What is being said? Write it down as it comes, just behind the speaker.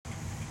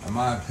in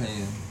my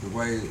opinion, the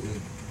way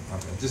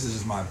okay, this is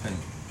just my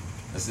opinion.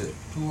 That's it.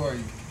 Who are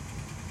you?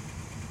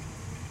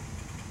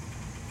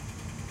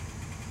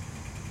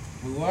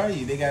 Who are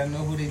you? They gotta know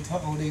who they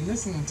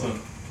listening to.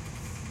 If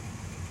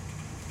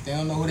they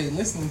don't know who they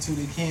listening to,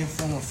 they can't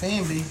form a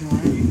fan base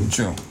around you.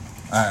 True.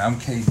 Alright, I'm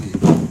KB.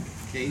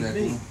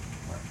 KB.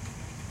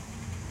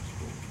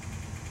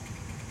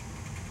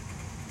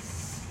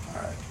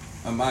 Alright.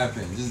 In my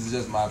opinion, this is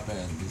just my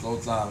opinion. This whole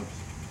time,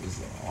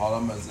 all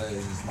I'm gonna say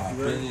is just my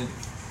opinion.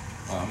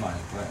 I'm not in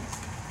class.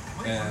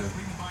 And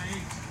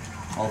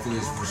hopefully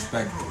it's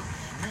respectful.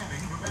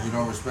 If we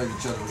don't respect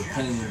each other's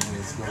opinion, then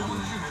it's gonna be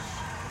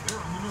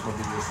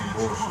just some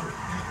bullshit.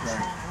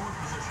 Right.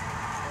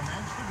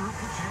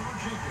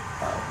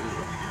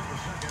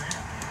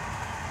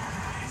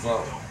 So,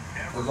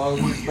 as long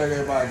as we respect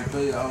everybody's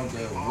opinion, I don't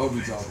care what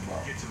we talk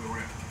about.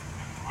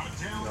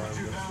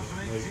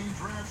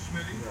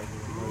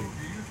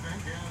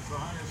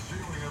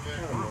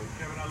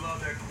 Kevin, I love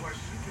that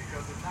question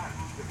because it's not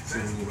who's the best,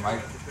 who's the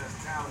best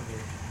talent.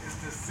 It's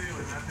the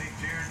ceiling. I think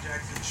Jaren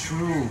Jackson,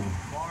 True.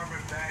 Marvin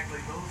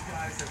Bagley, those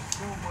guys have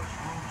so much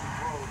room to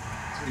grow.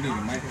 You need a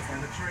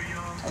microphone?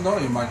 I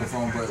know your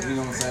microphone, but you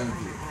know what I'm saying?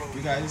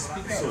 You guys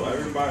speak up. So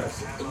everybody,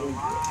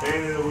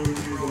 and then we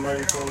use the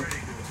microphone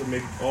to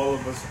make all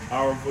of us,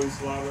 our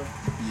voice louder,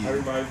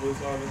 everybody's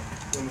voice louder.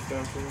 You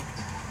understand what I'm saying?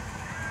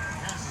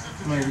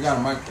 I mean, we got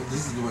a mic.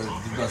 This is the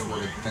best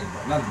way to think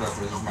about it. Not the best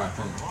way, this is my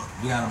opinion.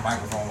 We got a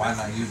microphone, why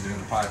not use it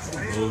in the podcast?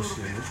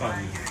 Bullshit. We're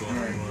probably just going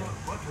on.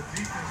 But the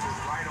defense is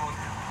right on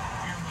him.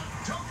 And the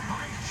dunk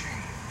by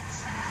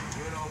James.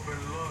 Good open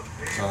look.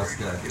 So that's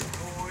good idea.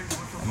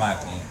 In my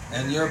opinion.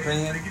 In your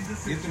opinion?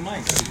 Get the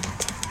mic.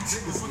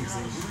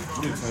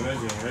 You turn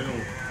that joint right on.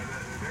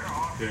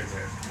 There it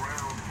goes.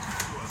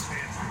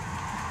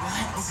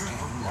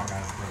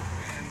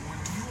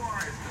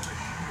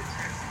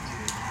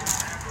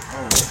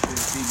 Oh,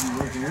 is he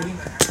working with him?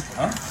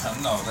 Huh?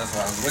 No, that's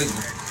why I was waiting.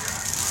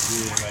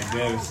 Yeah, like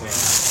that or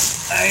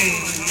something. Hey,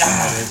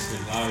 That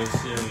shit, a lot of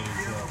shit.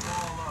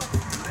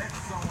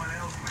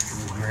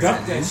 Duck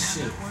that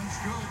shit.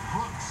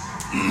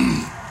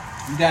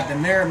 You got the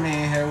Mirror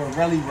Man here with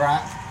Relly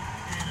Rock.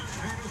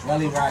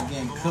 Relly Rock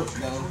getting cooked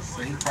though,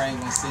 so he probably ain't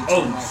gonna say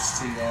too much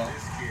to y'all.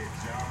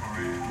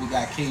 We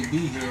got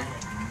KB here.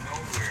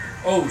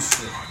 Oh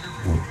shit.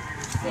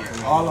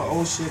 Yeah, all the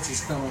old shits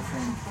is coming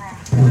from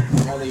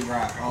Relly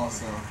Rock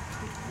also.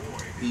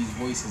 These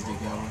voices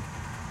together.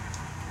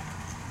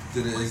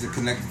 Is it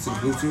connected to the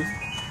Bluetooth?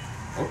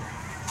 Oh.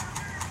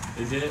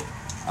 It did?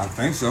 I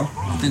think so.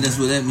 I think that's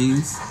what that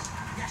means.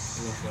 Yeah,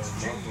 it's your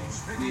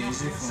phone. You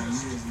just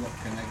look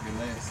connected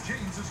last.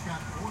 James has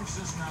got 4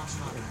 assists now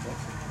tonight.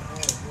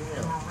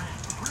 And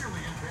Morant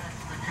really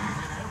impacts the game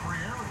in every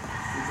area.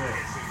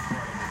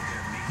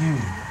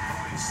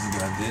 This is a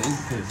good idea. You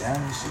can put it down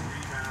and shit.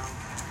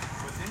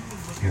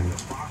 Good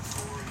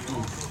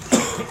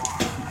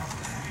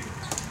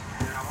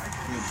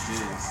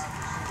shiz.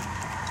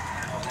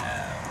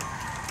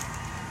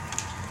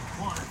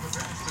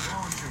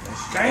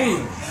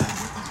 Damn.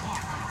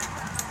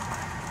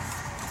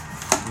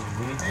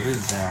 It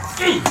is down.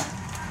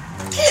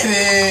 Get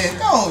it!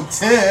 Don't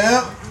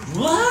tip!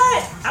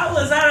 What? I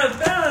was out of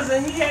bounds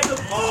and he had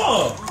the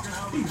ball.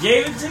 He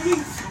gave it to me.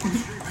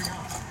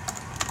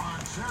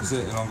 Is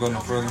it don't go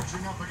no further?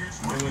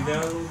 It went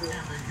down a little bit.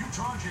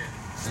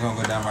 It's gonna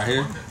go down right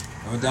here?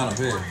 It went down up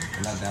here,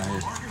 but not down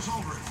here.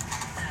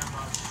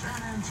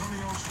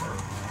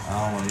 I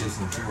don't want to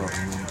listen to up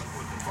and then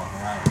fuck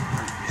around and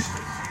break this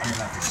shit. I mean,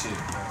 not the shit,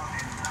 but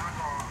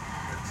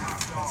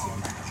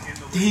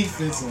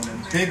Defense on him.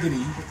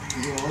 Biggity.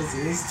 Yours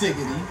is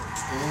tiggity.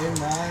 And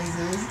mine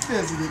is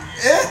tiggity.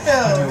 Ew,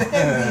 that'd be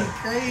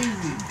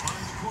crazy.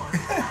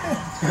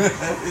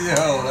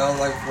 Yo, that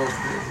was like 4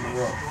 steps in a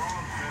row.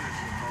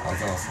 That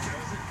was awesome.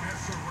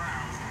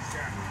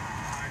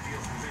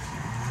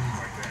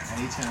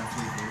 He trying to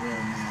play for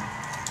real, man.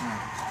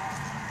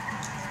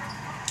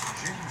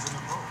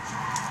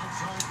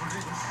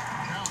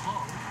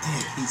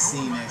 Dick, he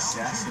seen that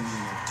shit. I shouldn't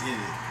even did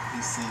it.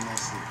 He seen that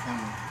shit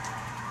coming.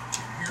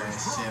 That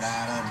shit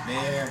out up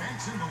there.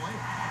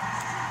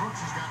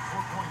 Brooks has got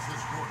 4 points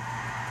this quarter.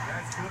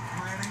 That's good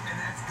planning and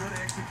that's good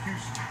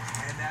execution.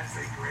 And that's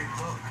a great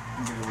look.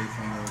 Get away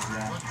from those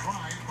guys. But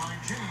tried by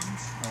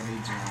James. Oh,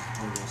 they James.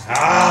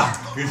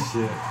 Good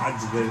shit. I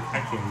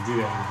can't do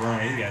that with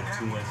Brian. He got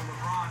too much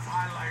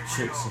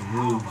tricks and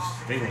moves.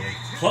 They gonna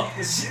pluck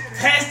the shit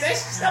past that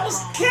shit. That was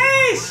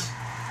cash.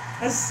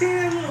 I seen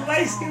that little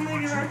light skinned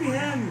nigga right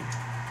behind me.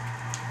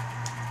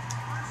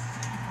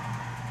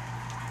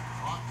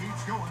 Clock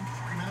keeps going.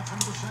 3 minutes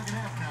into the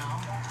second half now.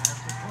 Pass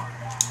to Clark.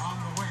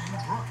 On the wing,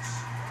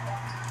 Brooks.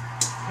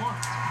 Clark.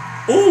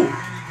 Ooh.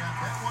 And he got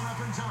that one up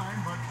in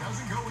time, but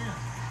doesn't go in.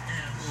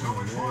 And so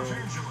it's Los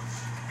Angeles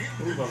in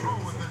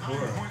control with the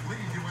 9-point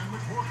lead to end the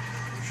quarter.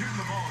 Shooting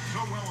the ball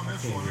so well in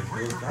this one. A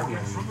great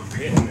performance from the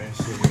field. That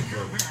shit with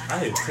Brooke.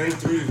 I hit 10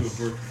 threes with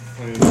Brooke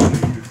playing this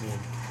nigga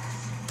before.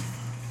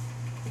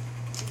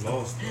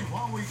 Lost. And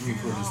while we can,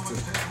 let's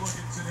take a look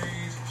at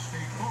today's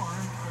State Farm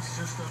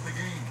assist of the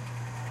game.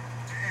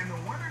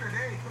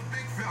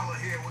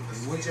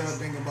 What y'all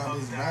think about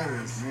this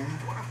virus, man?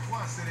 What a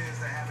plus it is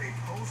to have a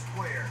post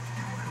player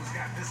who's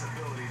got this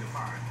ability to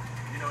find.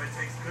 You know, it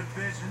takes good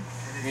vision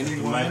and it's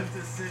good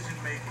decision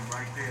making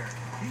right there.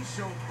 He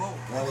showed both.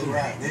 Really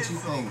right. What you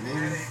think, at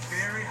baby? a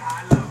very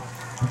high level.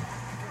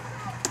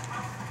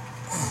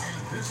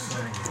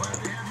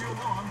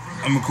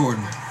 I'm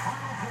recording.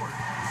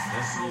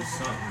 That's really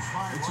something.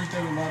 What you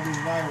think about this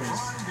virus,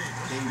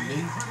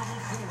 KB?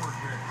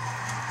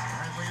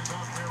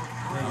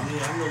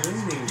 Yeah, I know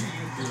them niggas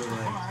do it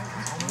like,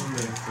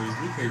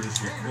 we could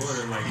just record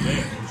it like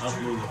that and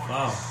upload the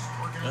file.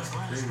 That's the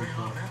crazy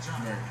part.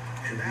 Right.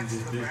 If we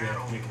just did that,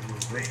 make it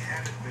look They good.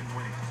 haven't been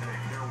winning today.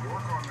 Their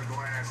work on the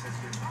glass has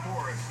been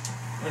porous.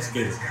 Let's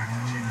get it. I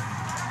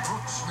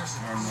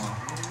don't know.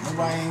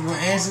 Nobody ain't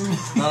gonna answer me.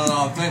 No,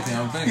 I'm thinking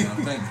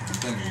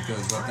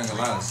because I think a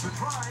lot of shit.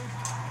 I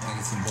think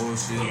it's some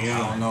bullshit. I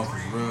don't know if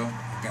it's real.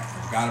 I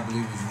gotta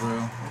believe it's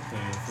real. Okay,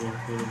 full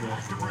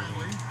quarterback.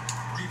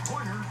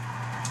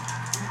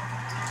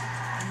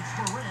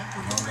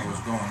 You don't know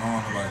what's going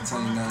on. Nobody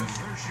tell you nothing.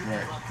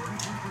 Right.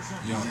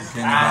 You know,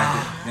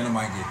 can't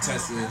nobody get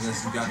tested unless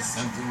you got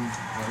symptoms.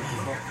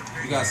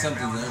 You got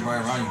symptoms,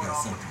 everybody around you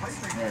got symptoms.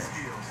 Right.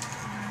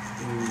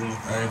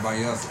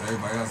 Everybody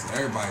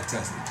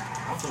tested.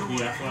 I feel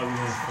like we're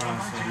gonna find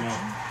something out.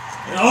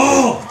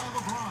 Oh!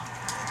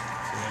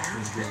 So that's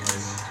what's good right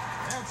now.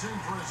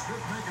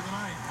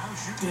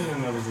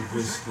 Damn, that was a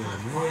good skill,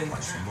 man.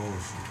 Like some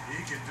bullshit.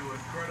 He can do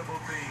incredible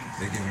things.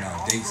 They giving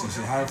out dates and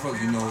shit. How the fuck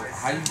you know?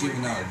 How you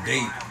giving out a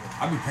date?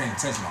 I be paying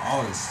attention to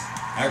all this,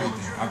 everything.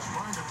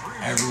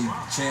 Every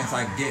chance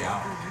I get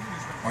out.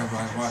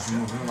 Watch a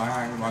movie. Like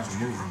I watch a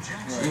movie.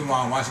 Right. Even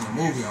while I'm watching a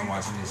movie, I'm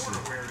watching this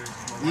shit.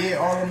 Yeah,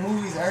 all the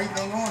movies,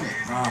 everything on it.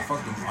 Nah,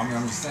 fuck them. I mean,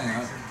 I'm just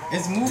saying.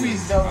 It's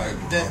movies though.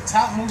 The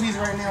top movies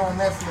right now on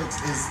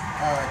Netflix is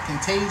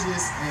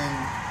Contagious and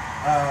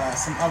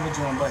some other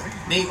joint, but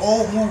they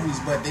old movies,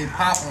 but they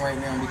popping right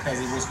now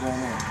because of what's going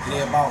on.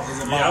 It's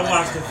about I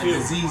watched a few.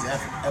 Disease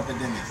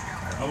epidemic.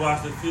 I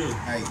watched a few.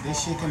 Like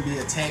this shit can be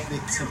a tactic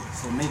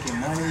for making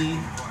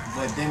money,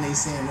 but then they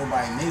saying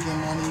nobody making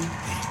money.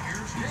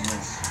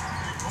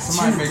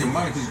 Somebody making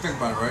money because you think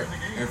about it, right?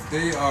 If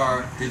they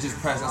just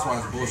passed. That's why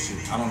it's bullshit.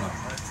 I don't know.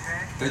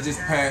 They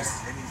just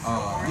passed.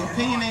 Your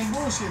opinion ain't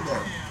bullshit though.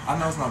 I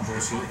know it's not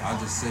bullshit. I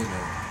just say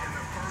that.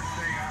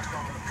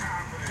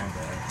 My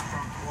bad.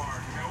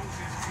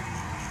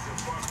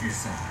 I'm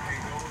just saying.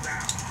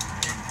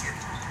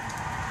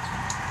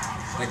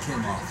 That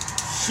came off.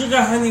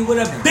 Sugar honey with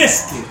a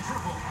biscuit.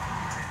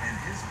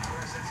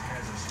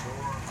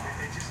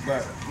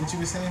 But what you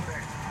were saying?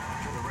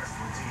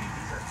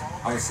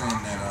 I was saying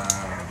that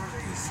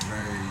it's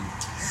very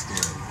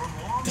scary.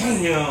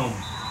 Damn.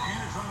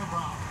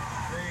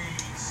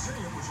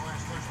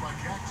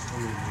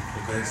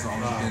 Because it's the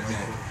only thing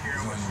that is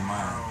on your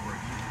mind.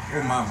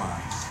 Or my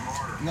mind.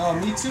 No,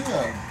 me too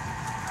though.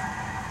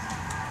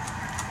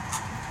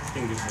 I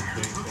think it's a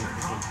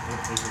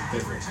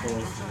different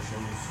cause for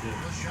some shit.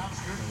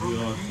 We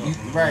all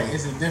talking Right,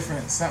 it's a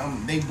different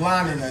something. They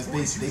blinding us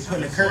basically. They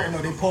putting a curtain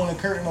or they pulling a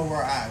curtain over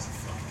our eyes.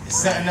 There's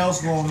something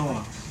else going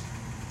on.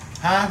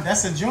 Huh?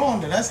 That's a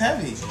joint. That's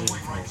heavy.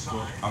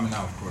 I mean,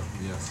 now, of course,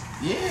 yes.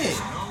 Yeah.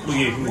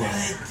 Who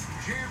that?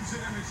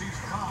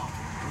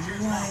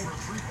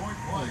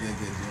 What? They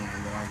did joint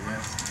though, I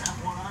guess.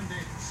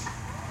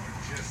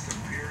 Just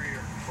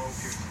superior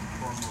focus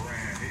from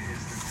Moran.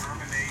 His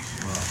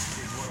determination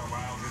is what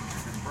allows him to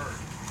convert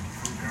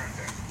through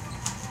contact.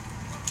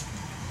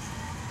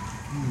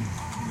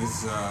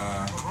 It's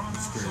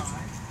spiritual.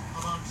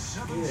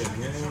 Yeah,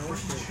 man.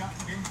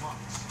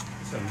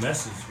 It's a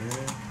message,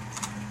 man.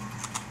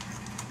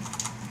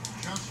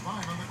 Just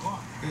fine on the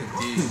clock.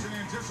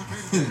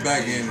 Good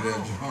back end of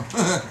that joint.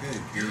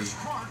 Good dude.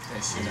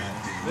 That shit out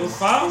of here. Little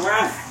foul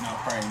ref? No,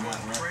 probably not,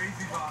 right?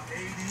 Crazy about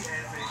AD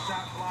as a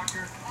shot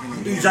blocker.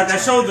 You dropped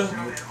that shoulder.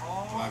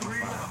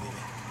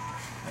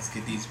 Let's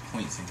get these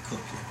points and cook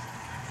it.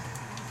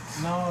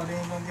 No, they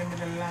ain't gonna give me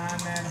the line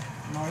there.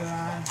 No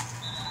line.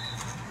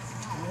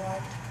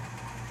 What?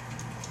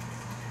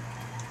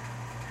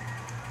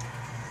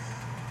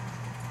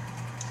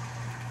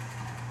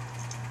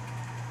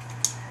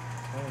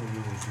 I don't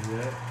even do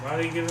that. Why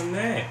do you give him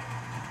that?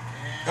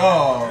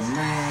 Oh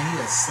man, he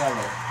a seller.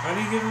 Why do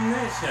you give him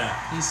that shot?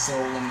 He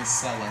sold him the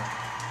seller.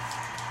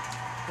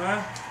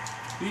 Huh?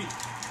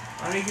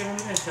 Why do you give him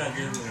that shot,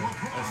 just now?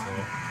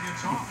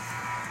 That's all.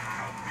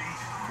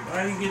 Why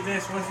do you get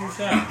that once you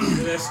shot?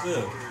 For that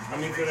still. I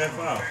mean, for that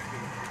foul.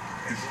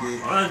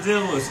 All I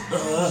did was,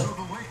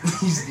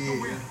 He's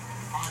dead.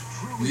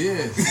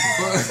 Yeah. It's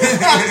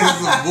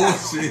some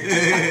bullshit.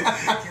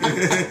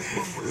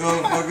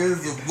 Motherfucker,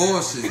 it's some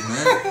bullshit,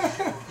 man.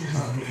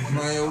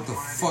 Man, what the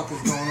fuck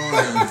is going on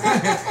here?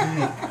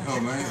 Yo,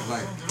 man, it's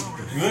like...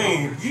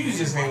 you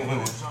just ain't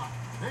winning.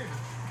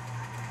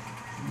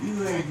 You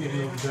ain't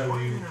getting no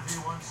W.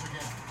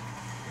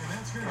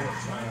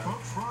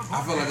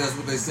 I feel like that's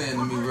what they're saying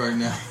to me right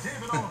now.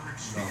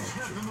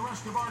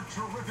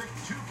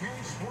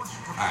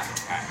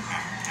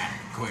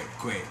 Alright.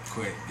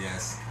 Quit,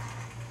 yes.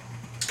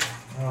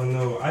 I don't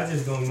know. I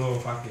just don't know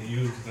if I can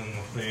use them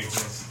to play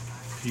against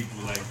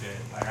people like that.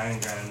 Like, I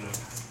ain't got enough.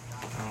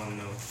 I don't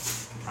know.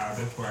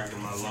 That's where I get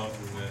my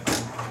losses at.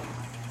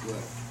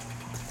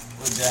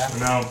 What job?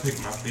 When I don't pick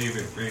my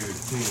favorite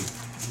team.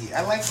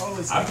 Yeah, I like all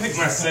this. I pick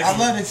my second. I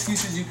love the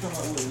excuses you come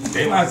up with.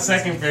 They my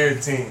second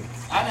favorite team.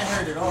 I done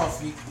heard it all,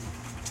 Feet.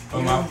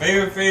 But my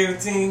favorite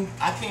team.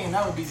 I can't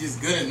never be just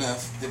good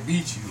enough to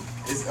beat you.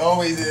 It's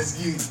always an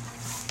excuse.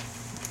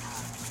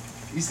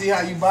 You see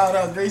how you bowed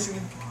out Grayson?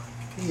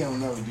 He don't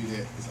never do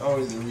that. It's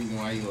always a reason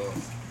why you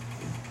lost.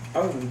 I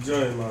was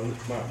enjoying my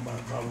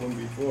win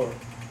before.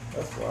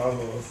 That's why I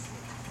lost.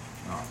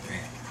 Oh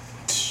damn.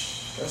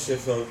 That shit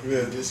felt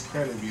good. This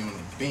credit be on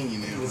the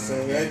binging The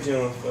same that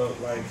John felt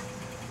like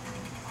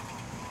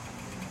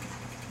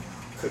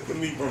cooking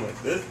me from a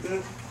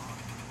distance.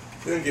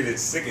 Didn't get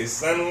his sick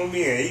son on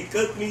me and he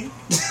cooked me.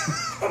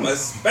 I'ma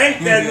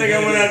spank that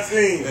nigga when I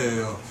see him. Yeah,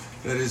 yo,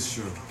 that is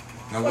true.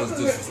 That was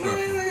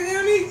disrespectful.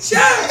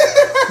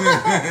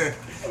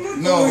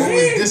 No, what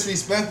was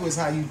disrespectful is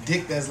how you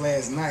dicked us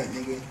last night,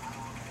 nigga.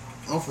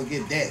 Don't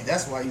forget that.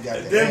 That's why you got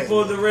that. Then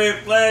pulled the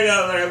red flag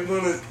out like I'm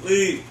gonna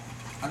sleep.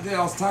 I did.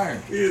 I was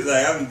tired. He was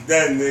like, I'm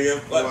done, nigga.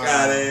 Fuck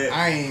out of here.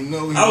 I ain't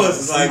know. I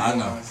was like, I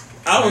know.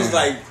 I was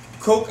like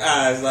coke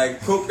eyes,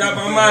 like coked out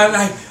my mind,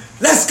 like,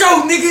 let's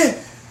go, nigga.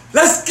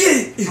 Let's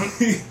get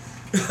it.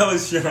 I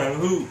was trying to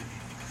hoop.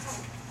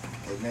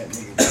 And that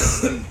nigga was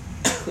asleep.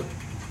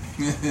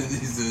 He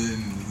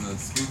said,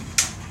 sleep.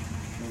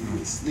 He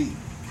was asleep.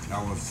 I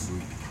was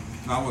asleep.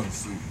 No, I wasn't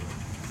asleep.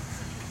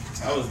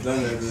 I was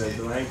done after that,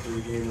 though. I ain't play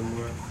the game no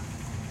more.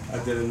 I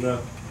did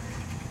enough.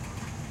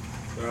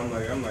 But I'm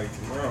like,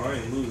 tomorrow I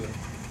ain't losing.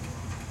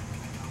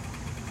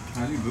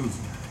 How you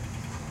losing?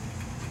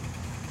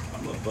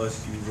 I'm gonna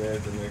bust you ass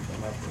the next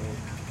time I play.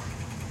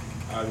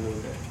 I knew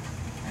that.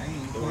 I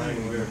ain't So I ain't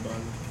playing worried you. about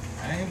it.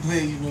 I ain't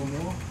playing you no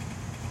more.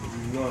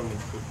 You know I'm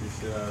gonna cook this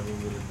shit out of me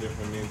with a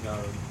different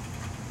mentality.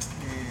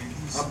 Man,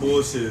 I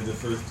bullshitted the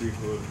first 3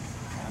 quarters.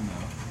 I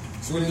know.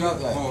 So what it look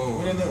like?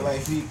 What it look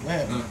like, Feet? What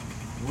happened?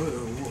 What?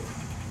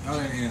 I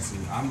didn't answer.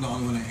 I'm the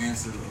only one that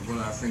answered what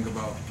I think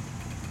about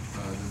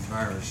this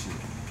virus shit.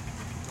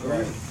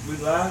 Right. We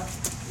live?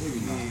 Maybe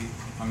not.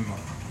 Yeah. I'm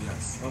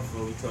yes. I'm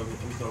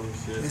talking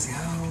shit. Let's go.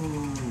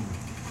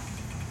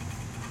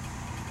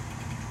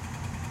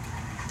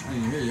 I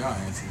didn't hear y'all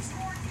answers.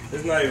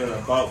 It's not even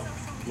about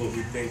what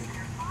we think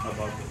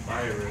about the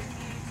virus.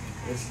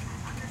 It's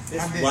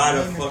why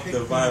the fuck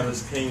the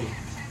virus came.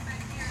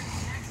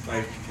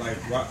 Like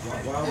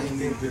why do we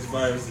think this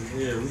virus is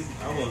here?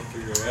 I want to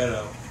figure that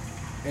out.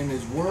 In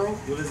this world?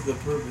 What is the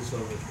purpose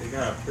of it? They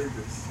got a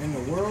purpose. In the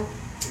world?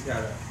 They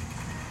got a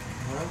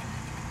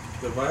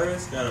The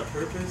virus got a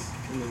purpose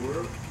in the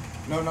world?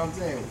 No, I'm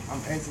saying,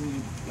 I'm asking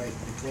you, like,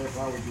 to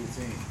clarify what you were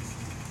saying.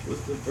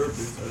 What's the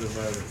purpose of the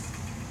virus?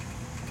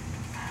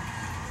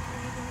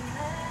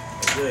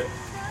 That's it.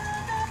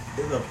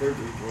 There's a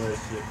purpose for that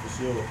shit, for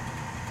sure.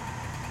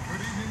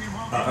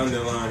 I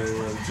underline it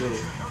one too.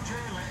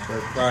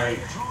 But probably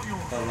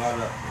a lot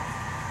of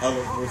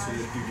other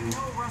fortunate people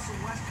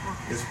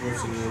is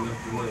fortunate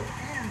enough to know.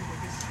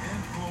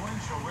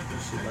 And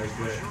shit like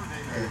that.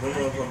 Like, them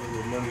motherfuckers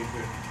with money,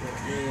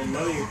 man,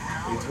 money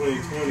in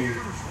 2020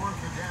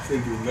 can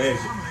do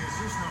magic.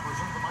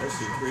 That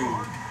shit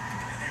crazy.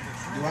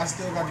 Do I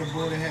still got the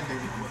boy that had the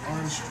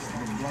orange,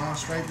 the blonde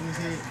stripe in his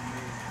head?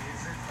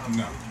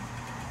 No.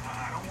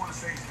 I don't want to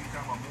say he's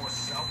become a more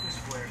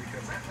selfish player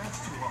because that's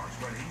too harsh,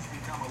 but he's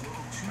become a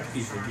little too I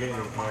keep forgetting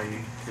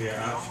their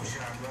option.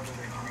 shot rather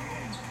than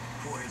creating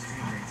for his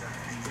teammates.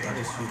 I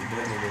can shoot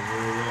that nigga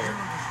real well.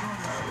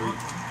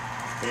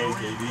 And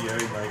KD,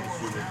 everybody can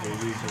shoot at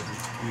KD because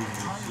he's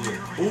easy as shit.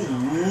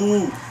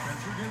 Ooh!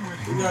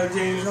 We got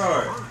James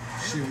Hart.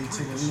 Shit, he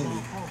took a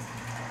little.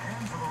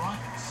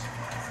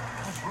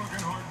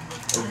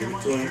 I'll give it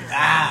to him.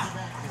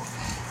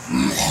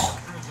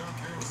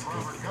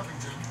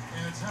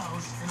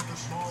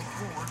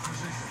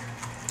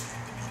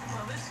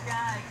 Well, this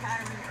guy,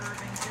 Kyrie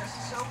Irving, just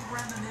so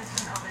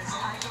reminiscent of his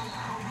idol,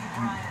 Kobe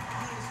Bryant.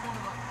 He is one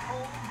of the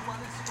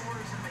cold-blooded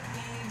scorers in the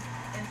game,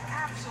 and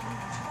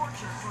absolute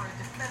torture for a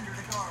defender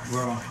to guard.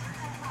 Well,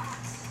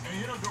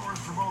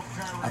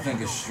 I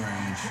think it's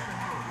strange.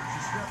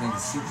 I think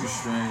it's super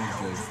strange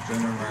that it's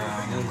been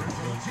around.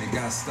 They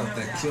got stuff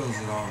that kills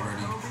it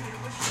already.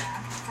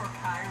 For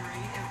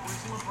Kyrie, it was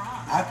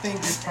LeBron. I think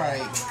it's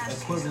probably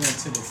equivalent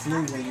to the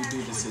flu when you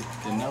do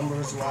the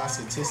numbers-wise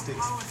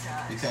statistics,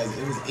 because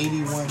it was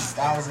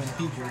 81,000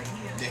 people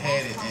that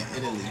had it in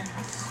Italy,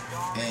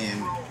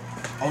 and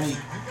only,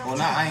 well,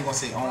 not, I ain't gonna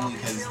say only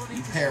because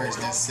you perish,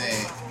 that's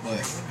sad, but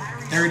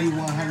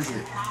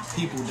 3,100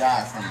 people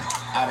died from it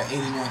out of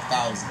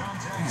 81,000.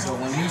 So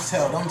when you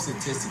tell them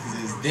statistics,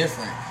 it's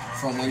different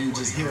from when you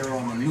just hear it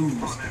on the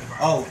news.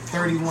 Oh,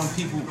 3,100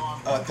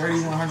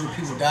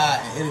 people died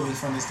in Italy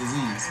from this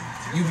disease.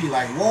 You be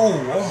like, whoa,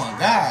 oh my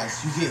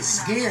gosh, you get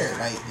scared,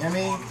 like, you know what I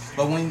mean?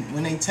 But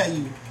when they tell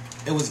you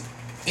it was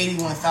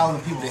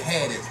 81,000 people that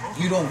had it,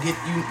 you don't get,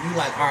 you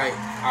like, all right,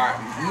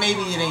 alright,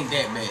 maybe it ain't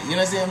that bad. You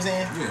know what I'm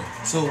saying?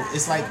 Yeah. So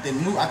it's like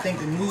I think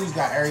the news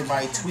got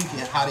everybody tweaking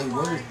how they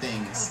word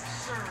things.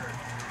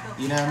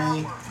 You know what I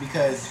mean?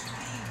 Because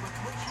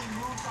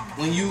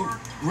when you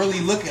really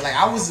look at, like,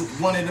 I was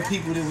one of the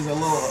people that was a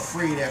little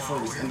afraid at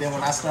first, and then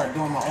when I started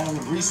doing my own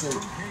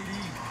research,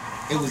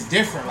 it was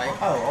different. Like,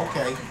 oh,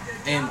 okay.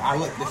 And I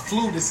looked, the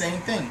flu, the same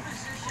thing.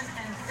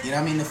 You know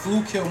what I mean? The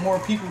flu killed more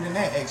people than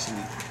that,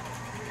 actually.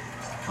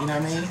 You know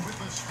what I mean?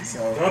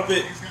 So. Dump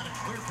it.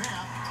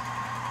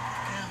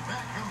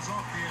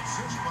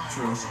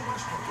 True. And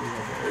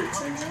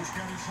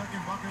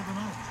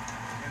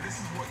this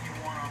is what you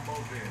want on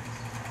both ends.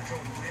 To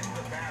win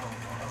the battle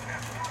of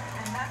effort.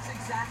 And that's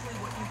exactly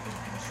what you can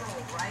control,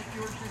 right?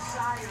 Your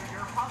desire,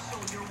 your hustle,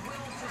 your will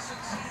to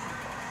succeed.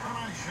 A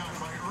nice shot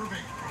by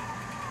Irving.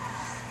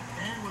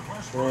 And with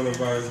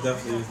Coronavirus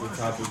definitely is the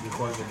topic to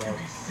talk about.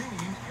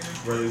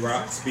 Really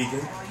rock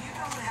speaking. Well, you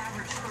don't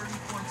average 30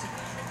 points a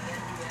game in the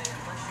NBA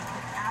unless you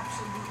can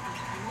absolutely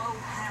blow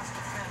past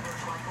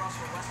defenders like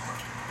Russell Westbrook.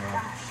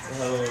 It's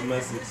a hell of a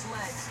message.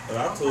 But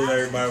I told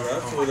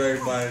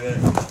everybody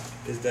that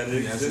is that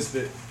it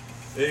existed.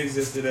 It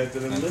existed after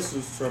the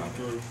missiles trumped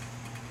through.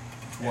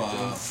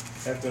 Wow.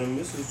 After the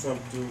missiles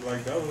trumped through,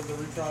 like, that was the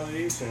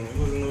retaliation. It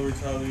wasn't no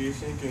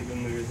retaliation. You think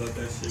them niggas let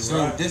that shit So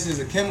rock? this is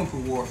a chemical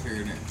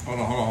warfare then. Hold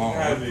on.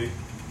 Gotta be.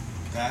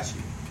 Got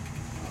you.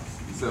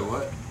 You said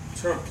what?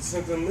 Trump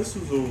sent the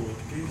missiles over.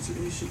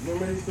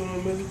 Remember he threw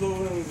the missiles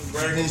over and was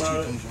bragging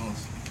about it,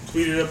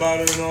 tweeted about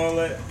it and all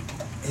that.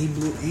 He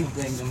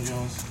blamed them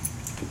Jones.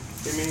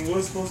 I mean,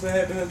 what's supposed to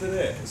happen after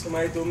that?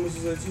 Somebody throw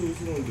missiles at you,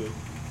 what you gonna do?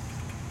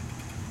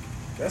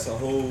 That's a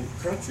whole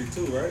country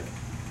too, right?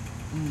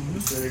 Mm-hmm.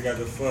 So they got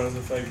the funds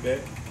to fight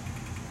back.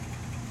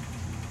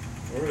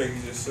 Or they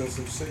can just send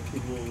some sick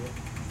people over.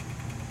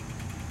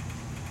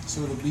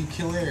 So to be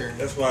clear,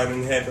 That's why it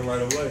didn't happen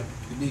right away.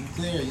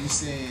 you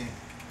saying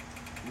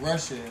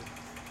Russia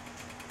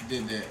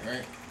did that,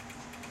 right?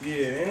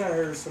 Yeah, and I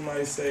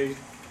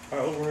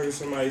overheard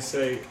somebody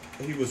say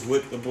he was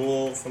with the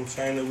bull from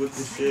China with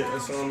the shit or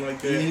something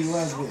like that. Yeah,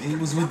 he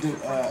was with the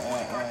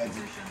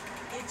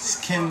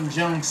Kim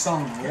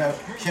Jong-sung, whatever,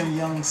 Kim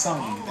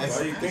Jong-sung. That's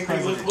Why do you think the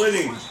he was president. with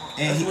him?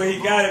 And That's where he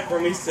got it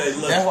from. He said,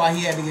 look, That's why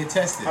he had to get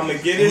tested. I'm going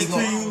to get And this to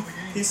you.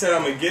 He said,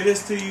 I'm going to get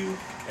this to you,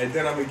 and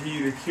then I'm going to give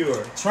you the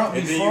cure. Trump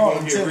and then before you're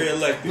going to get until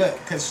reelected. look,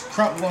 because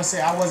Trump gonna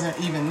say I wasn't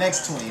even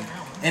next to him.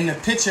 In the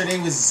picture, they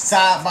was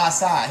side by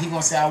side. He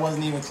gonna say I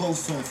wasn't even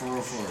close to him for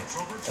real, for real.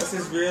 That's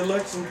his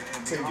reelection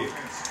ticket.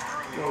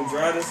 He's going to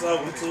dry this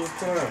out until it's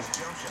time.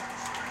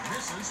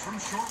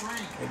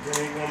 And then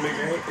he going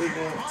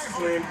to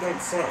slam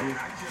dunk something.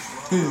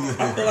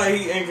 I feel like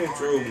he in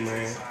control,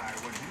 man.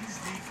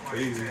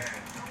 Crazy.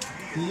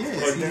 He is.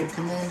 But He's then- the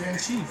commander in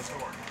chief.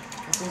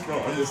 I just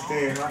don't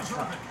understand how.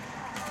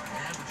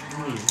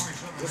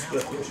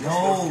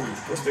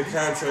 What's the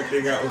contract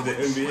they got with the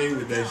NBA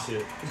with that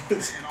shit?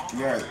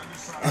 Right.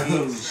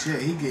 Oh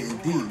shit, he getting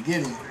deep.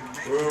 Get him.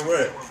 Real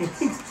what?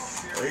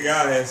 They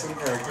gotta have some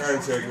kind of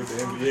contract with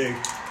the NBA.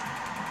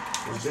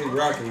 Cause they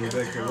rocking with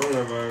that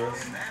coronavirus.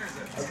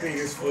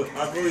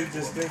 I really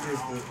just think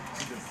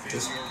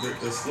it's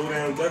the slow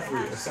down death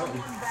rate or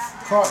something.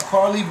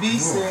 Cardi B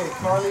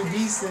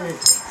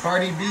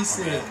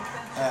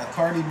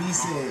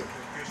said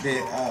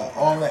that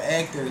all the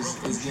actors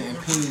is getting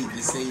paid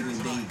to say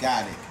that they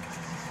got it.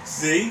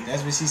 See?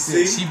 That's what she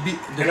said. See? She beat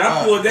the, And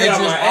I pulled that out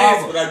my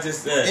ass, what I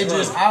just said.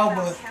 Idris Look.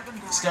 Alba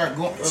start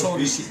going. Told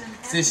her she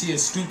said she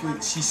is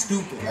stupid. She's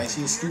stupid. Like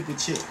she a stupid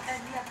chick.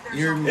 You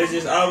hear me? It's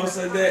just Alba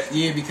said that.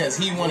 Yeah, because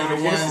he one of the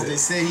ones that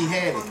said he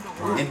had it,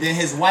 Right. and then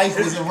his wife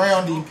was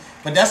around him.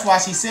 But that's why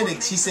she said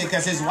it. She said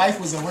because his wife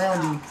was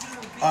around him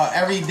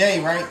every day,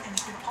 right?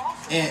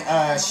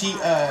 And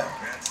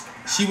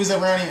she was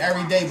around him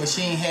every day, but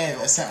she ain't had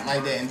it or something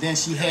like that. And then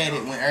she had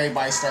it when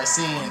everybody started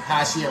seeing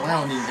how she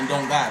around him and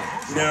don't got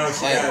it. No,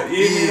 she Like, got it.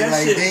 Yeah, man,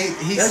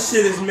 like that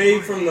shit is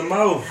made from the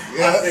mouth.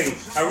 Yeah.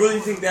 I really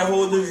think that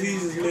whole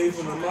disease is made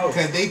from the mouth.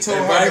 Because they told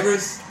that her.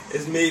 virus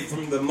is made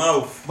from the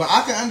mouth. But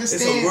I can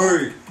understand. It's a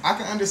word. I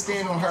can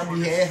understand on her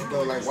behalf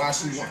though, like why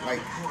she want,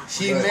 like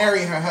she Right.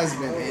 married her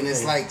husband, and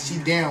it's like she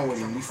down with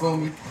him. You feel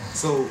me?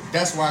 So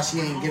that's why she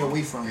ain't get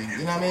away from him.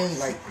 You know what I mean?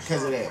 Like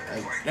because of that.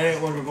 Like that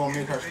ain't what gonna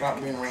make her stop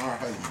being around her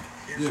husband.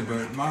 Yeah,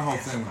 but my whole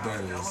thing with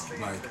that is,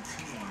 like,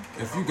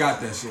 if you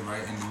got that shit,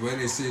 right, and the way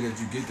they say that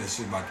you get that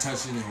shit by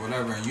touching it,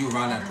 whatever, and you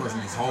around that person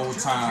this whole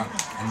time,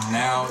 and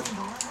now,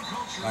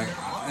 like,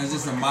 it's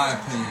just in my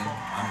opinion,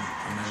 I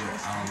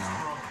don't know,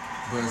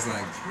 but it's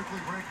like,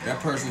 that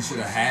person should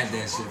have had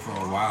that shit for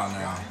a while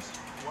now.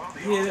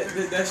 Yeah,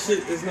 that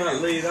shit is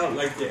not laid out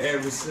like your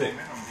average sick.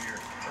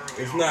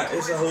 It's not.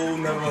 It's a whole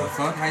What nother the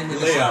fuck? How you make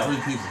that layout.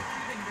 shit 3 people?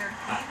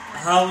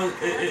 How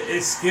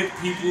it skipped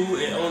people,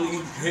 it only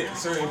hit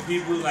certain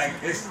people, like,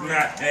 it's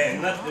not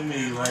adding up to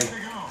me. Like,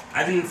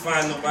 I didn't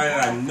find nobody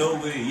that I know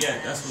with it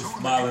yet. That's what's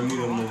bothering me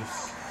the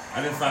most.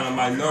 I didn't find a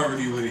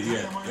minority with it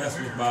yet. That's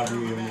what's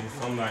bothering me the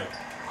most. I'm like,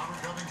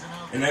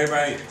 and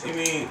everybody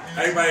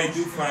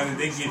do find that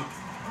they get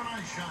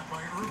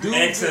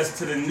access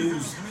to the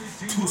news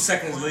 2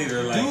 seconds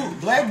later, like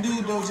Black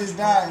dude though just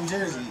died in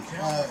Jersey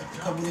a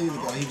couple days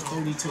ago. He was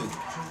 32.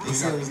 They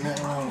said there was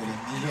nothing wrong with him.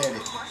 He had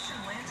it.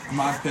 In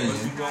my was opinion,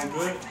 he doing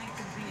good?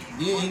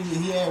 Yeah,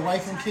 he had a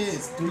wife and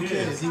kids, 3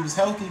 kids. He was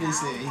healthy. They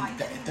said he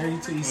got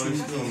 32. He Well, said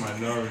he's he still a did.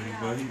 minority,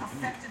 but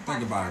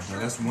think about it, though.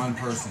 That's one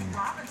person.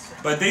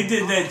 But they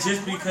did that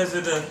just because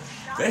of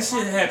that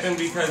shit happened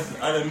because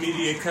the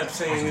media kept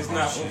saying it's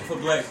not for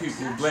black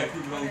people. Black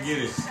people don't get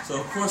it. So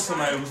of course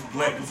somebody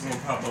black was gonna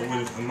pop up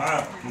with it. In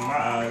my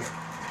eyes,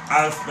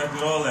 I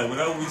expected all that.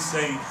 Whatever we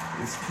say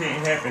is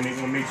can't happen, they're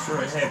gonna make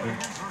sure it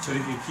happens so they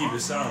can keep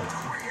it solid.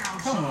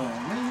 Come on,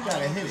 man, you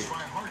gotta hit it.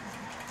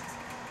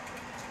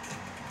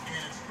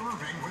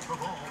 With the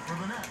ball for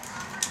the Nets.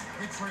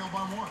 They trail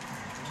by 1.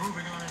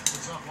 Moving on after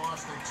the tough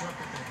loss they took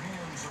at the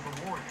hands of the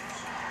Warriors.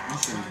 You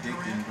should have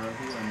dicked him, bro.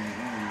 He wasn't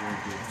even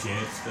right there.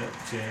 Jab step,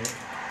 jab.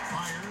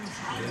 Fires.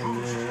 Yeah,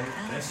 man.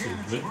 That shit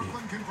wicked.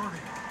 Brooklyn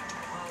converting.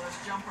 Well, those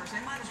jumpers, they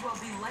might as well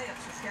be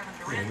layups with Kevin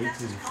Yeah, Durant. we That's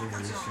could his figure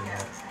comfort this zone, shit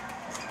Kevin. out.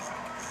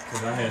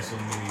 Because I had so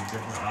many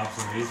different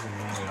observations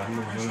on it. I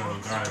knew none of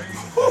the guys was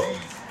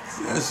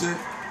See that shit?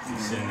 He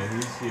said that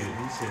he should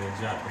have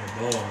dropped that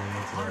ball and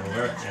went to the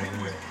work and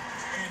went.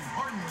 And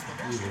Harden with the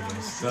He basket on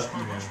was the stuck assist by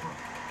there. Westbrook.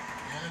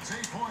 And it's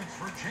 8 points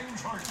for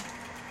James Harden.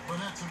 The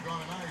Nets have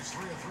gone a nice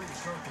 3 of 3 to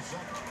start the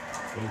second.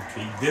 So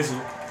Kate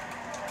Dizzle.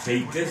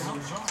 Kate Dizzle.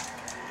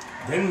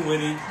 Then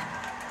Woody.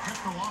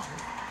 Kept the line.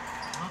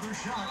 Another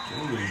shot.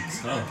 Then Woody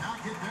tough. Not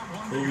get that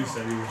one to Kobe go.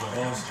 said he was an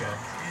all-star.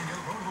 And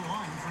he'll go to the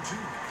line for 2.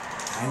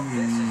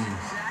 This is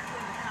exactly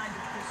the kind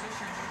of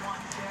position you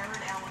want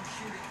Jared Allen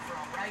shooting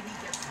from, right? He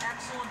gets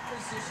excellent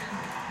position,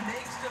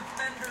 makes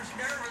defenders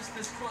nervous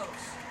this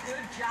close.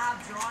 Good job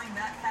drawing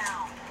that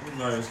foul. These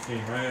guys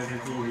came right after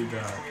Kobe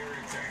died.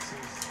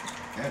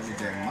 That was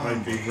that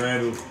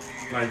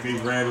Like they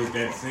rattled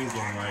that thinking.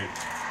 Like,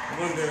 I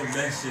wonder if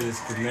that shit is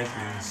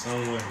connected in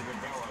some way.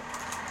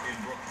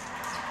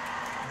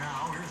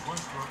 Now here's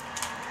Westbrook.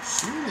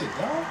 Shoot it,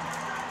 dog.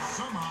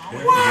 Somehow. They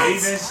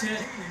made that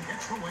shit? Hayden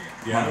gets the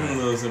layup. Yeah, I'm a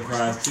little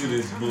surprised too.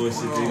 This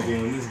bullshit they do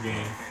in this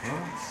game.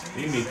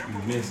 They make you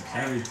miss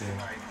everything.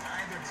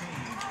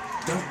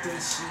 Dump that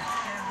shit.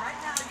 And right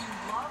now you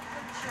love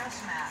the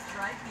chess match,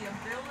 right? The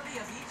ability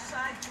of each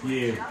side to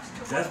Yeah, adjust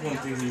to that's what one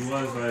the thing other he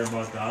was right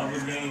about the other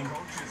game.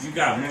 You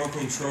got more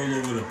control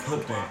over the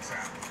putback.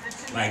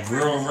 Like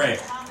real rap.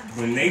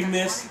 When they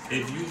miss,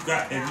 if you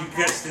catch the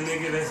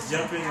nigga that's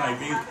jumping, you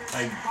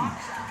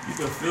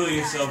can feel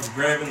yourself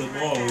grabbing the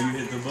ball when you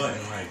hit the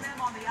button, like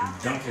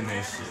and dunking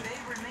that shit.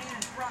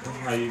 That's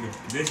how you can.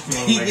 This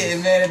joint He like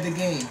getting mad at the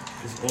game.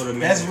 it's automatic.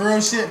 That's real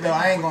shit though.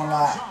 I ain't gonna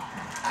lie.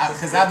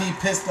 Cause I be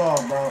pissed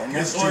off, bro. And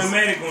that's It's just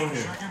automatic on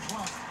here.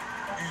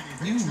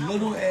 you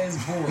little ass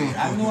boy.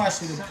 I knew I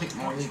should have picked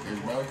my Lakers,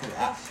 bro. Cause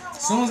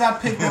as soon as I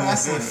picked them, I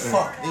said,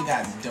 "Fuck, they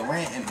got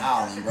Durant and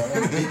Allen, bro.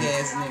 Them big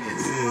ass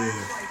niggas."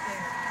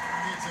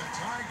 It's a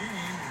tie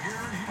game here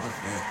in Houston. Fuck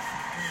that.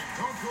 And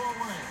don't go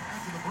away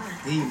after the break.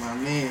 He my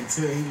man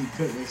too. He be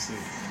cooking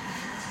shit.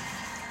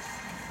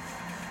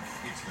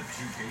 It's the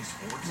 2K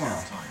Sports Wow.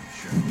 halftime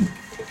show.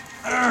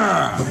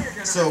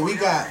 So we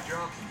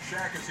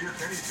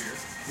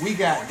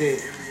got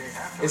the.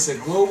 It's a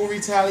global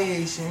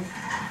retaliation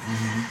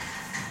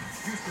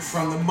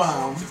from the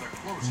bomb.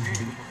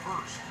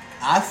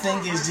 I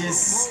think it's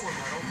just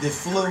the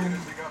flu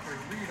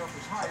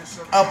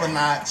up a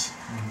notch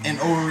and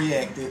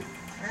overreacted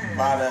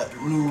by the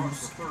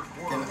news.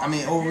 And, I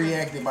mean,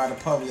 overreacted by the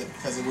public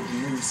because of what the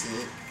news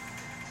said,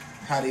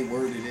 how they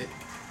worded it.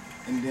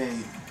 And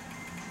then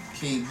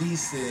KB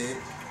said,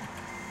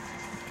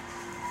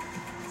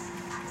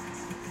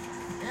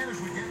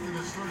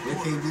 what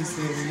KB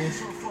said again?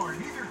 So far,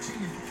 neither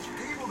team is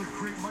able to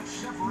create much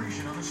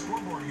separation on the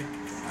scoreboard yet.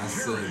 I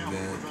said Jared Allen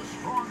that. with a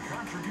strong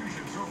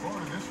contribution so far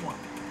in this one.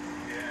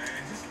 Yeah,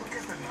 and just look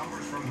at the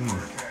numbers from the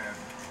first half.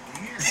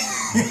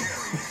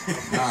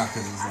 Nah,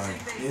 cause it's like,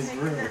 It's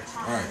real.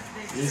 right.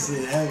 This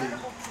is heavy.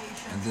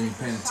 And then you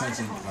paying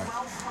attention, like,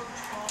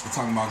 they're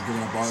talking about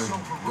giving up all this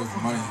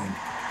money and,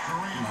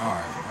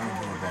 alright, I don't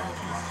give up all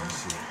this money and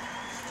shit.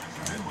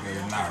 Like, but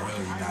you're not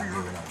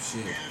giving up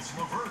shit. You And it's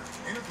LeVert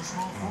in at the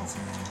small know what I'm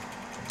forward.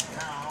 saying?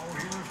 Now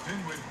here's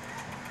Dinwiddie.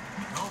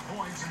 No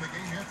points in the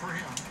game yet for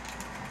him.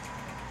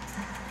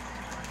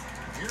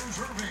 Here's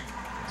Irving.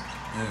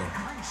 Yeah.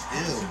 Nice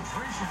Ew.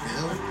 concentration Ew.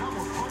 and a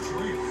double clutch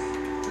lead.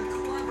 The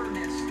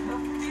cleverness, the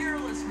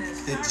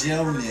fearlessness, The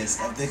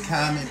Jonas of the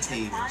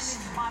commentators.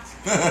 Finding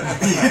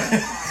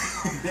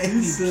They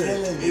be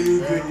killing me,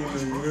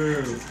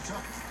 bro.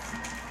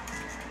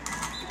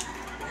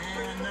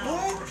 And now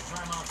first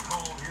timeout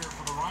called here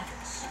for the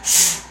Rockets.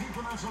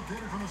 Keeping us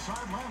updated from the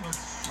sideline.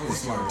 That was a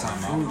smart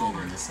timeout. Well,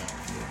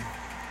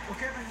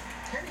 Kevin,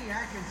 Kenny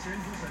Atkinson,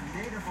 who's a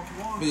native of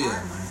Long But yeah,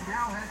 Island, man.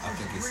 now has I his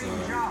think it's, dream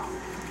job.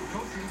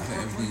 I think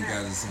everything you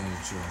guys are saying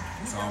is true.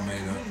 It's all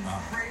made up.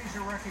 Praise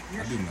or I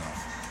recognition. do know.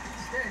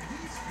 Instead,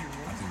 he's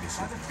fueled I think this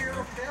by shit's the fear made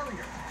of up.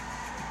 failure.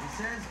 He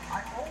says,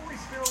 I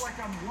always feel like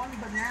I'm one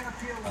banana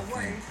peel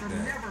away from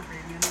never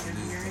being in the it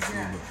is NBA the flu,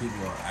 again. but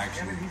people are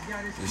actually He's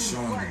got his it's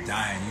team showing play. the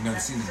dying. You never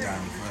seen the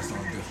dying before. That's the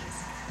only difference.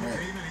 Right.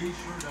 David, he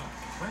sure does.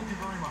 Thank you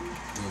very much.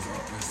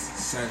 It's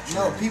saturated.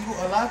 No,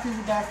 a lot of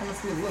people die from the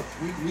flu. Look,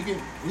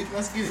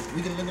 let's get it.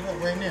 We can look it up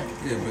right now.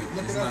 Yeah, but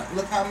look it's it up. not-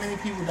 Look how many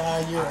people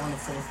die a year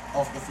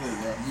off the flu,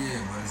 bro.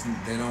 Yeah, but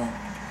they don't.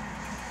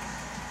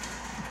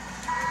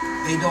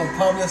 They don't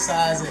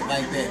publicize it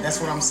like that. That's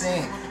what I'm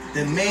saying.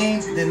 The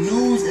news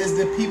is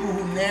the people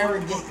who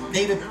navigate.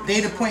 They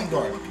the point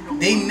guard.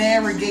 They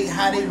navigate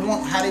how they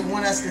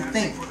want us to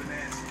think.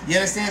 You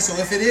understand? So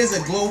if it is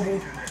a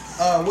global,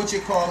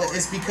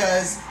 it's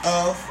because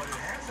of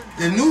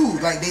the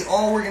news. Like they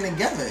all working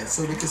together.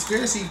 So the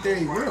conspiracy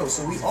theory real.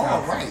 So we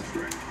all right.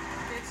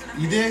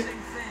 You did?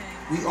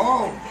 We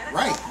all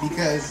right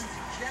because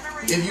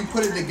if you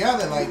put it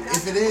together, like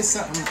if it is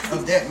something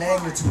of that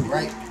magnitude,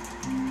 right?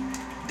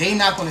 They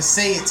not gonna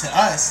say it to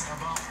us.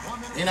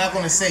 They're not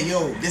gonna say,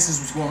 "Yo, this is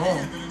what's going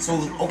on." So,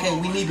 okay,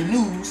 we need the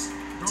news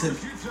to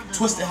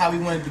twist it how we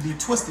want it to be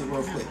twisted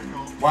real quick,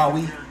 while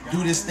we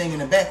do this thing in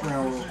the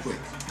background real quick. It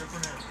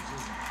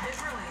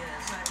really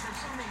is. There's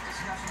so many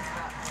discussions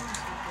about who's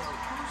the GOAT,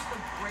 who's the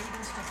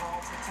greatest of all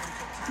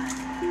potential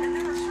time. And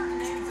there are certain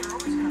names that are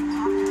always going to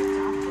pop to the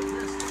top of the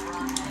list,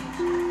 LeBron James.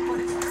 But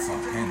it's very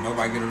Fuck, can't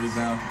nobody get a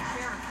rebound.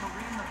 compare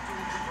Kareem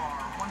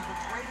Abdul-Jabbar, one of the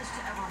greatest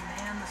to ever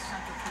man the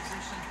center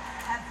position,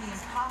 had the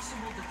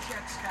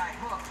impossible-to-check sky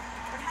hook.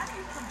 But how do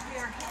you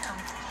compare him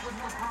with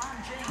LeBron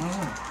James,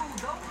 who,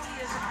 though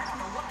he is, I don't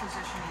know what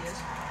position he is,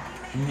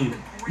 he may be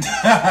the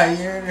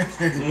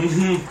greatest.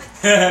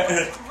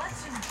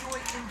 Let's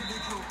enjoy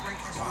individual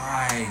greatness.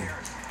 Why?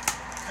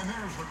 And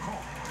there's the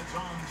call. It's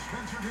on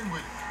Spencer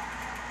Dinwiddie.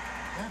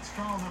 That's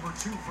foul number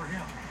 2 for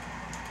him.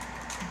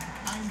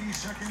 90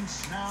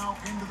 seconds now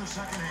into the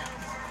second half.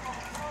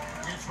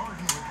 It's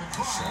Harden with the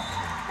clock.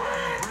 And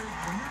Greg,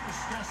 when you're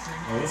discussing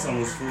This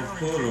almost fourth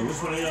quarter.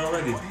 Which one are y'all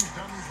ready? what he's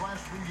done these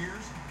last few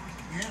years,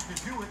 you have to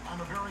do it on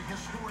a very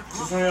historic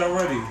Which level. one y'all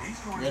ready?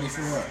 Ready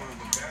for what?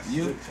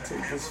 You?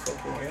 Take this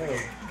fucking L.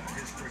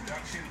 His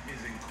production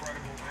is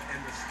incredible, and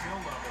the skill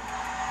level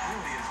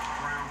really is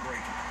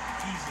groundbreaking.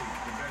 Easily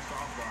the best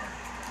off guard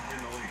in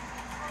the league.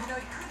 You know,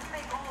 he couldn't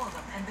make all of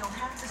them, and they'll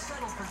have to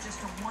settle for just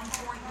a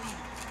 1-point lead.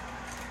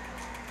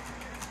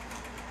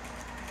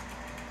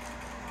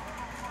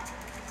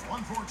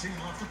 1:14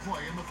 left to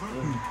play in the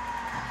third.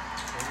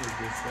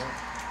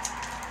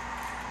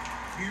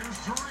 Here's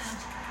Durant.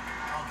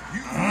 A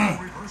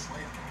beautiful reverse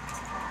layup.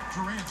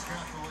 Durant's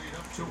got the lead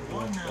up to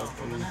 1 now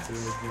for the Nets.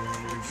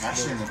 I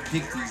shouldn't have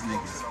picked these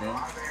niggas, bro.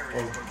 Oh,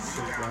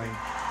 shit, man.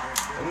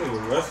 I need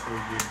the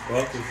Westbrook get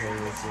buckets on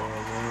this one,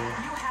 man.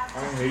 You have to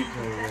I do hate the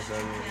playing best with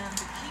that you nigga. can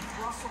to keep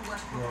Russell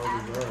Westbrook No, out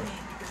of the you're right.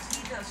 game because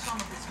he does some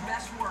of his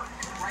best work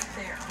right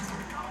there.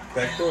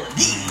 Backcourt.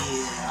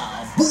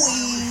 Yeah, boy.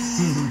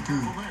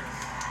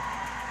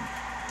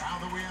 Now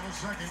that we have a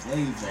second.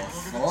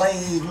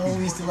 Flave. When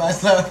we used to watch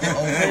that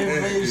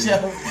Flave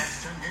show.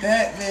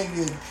 That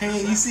nigga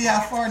came. You see how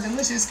far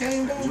Delicious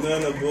came though?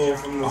 None boy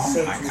from the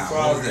Central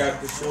God, what 5 is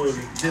got the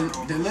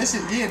shorty.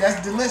 Delicious, yeah,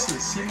 that's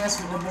Delicious. She messed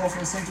with the boy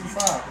from Central 5.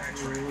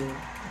 Boy,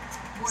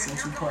 if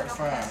Central you're Park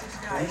going up 5. against this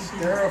guy, He's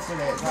thorough for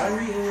that. Why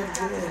we ain't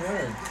getting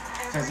her?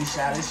 Because he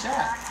shot his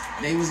shot.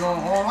 They was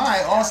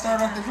online. All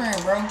started off the gram,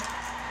 bro.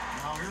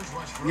 Now here's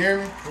Westbrook. You hear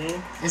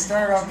me? It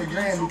started off the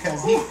gram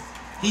because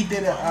he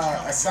did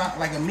a song,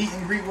 like a meet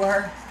and greet with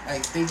her.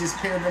 Like they just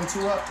paired them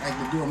two up, like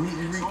to do a meet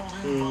and greet. Sold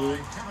in by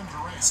Kevin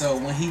Durant. So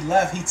when he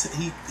left,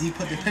 he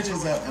put the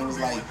pictures up and was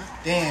like,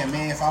 "Damn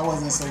man, if I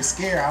wasn't so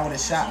scared, I would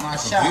have shot my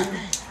shot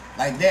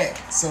like that."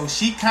 So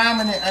she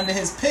commented under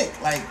his pic,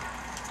 like,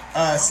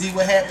 "See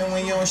what happened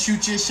when you don't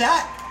shoot your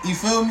shot." You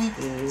feel me?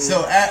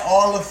 So at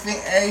all of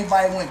it,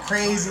 everybody went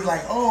crazy,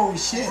 like, "Oh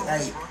shit!"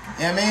 Like, you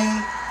know what I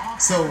mean?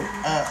 So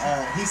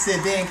he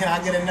said, "Then can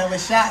I get another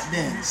shot?"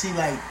 Then she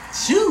like,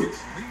 "Shoot."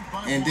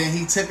 And then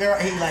he took her.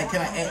 He like,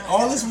 "Can I?" And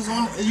all this was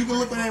on. You can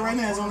look at it right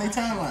now. It's on their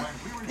timeline.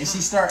 And she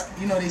start,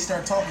 they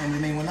start talking, and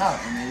then they went out,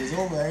 and it was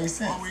over ever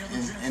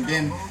since. And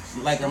then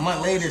like a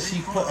month later, she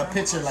put a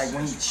picture like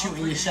when you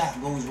shooting your shot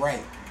goes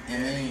right.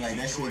 And then like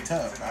that shit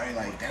tough. I was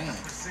like, damn.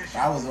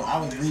 But I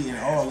was reading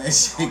all that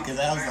shit because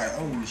I was like,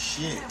 oh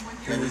shit.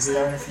 But it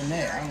started from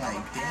there. I'm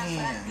like,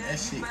 damn, that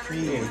shit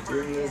crazy.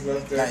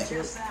 Like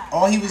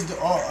all he was,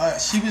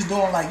 she was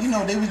doing like,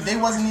 they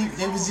wasn't even,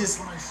 they was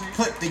just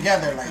put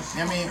together like,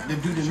 I mean, to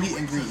do the meet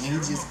and greet, and he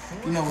just,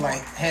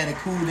 like had a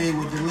cool day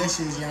with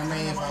Delicious. You know what I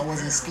mean? If I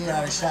wasn't scared,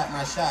 I'd have shot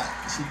my shot.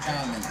 She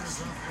commented.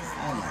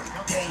 I'm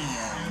like,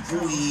 damn,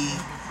 boy.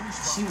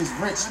 She was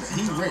rich.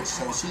 He rich,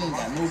 so she ain't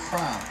got no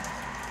crime.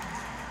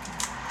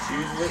 She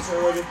was rich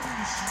already?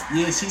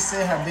 Yeah, she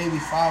said her baby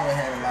father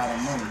had a lot of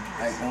money,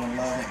 like on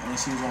Love. When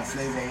she was on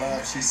Flavor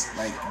Love, she's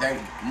like that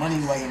money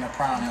wasn't a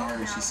problem to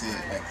her. She said,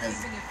 like,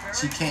 cause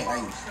she can't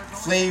like.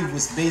 Flav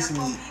was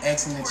basically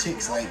asking the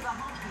chicks like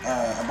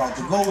about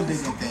the gold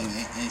digging thing,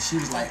 and she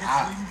was like,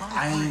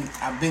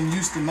 I've been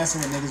used to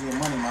messing with niggas with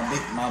money. My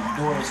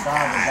daughter's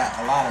father got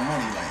a lot of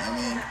money, like, I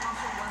mean,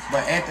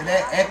 But after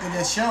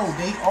the show,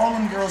 all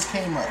them girls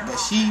came up. But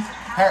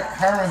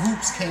her and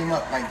Hoops came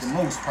up like the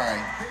most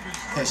probably.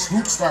 Cause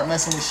Hoops start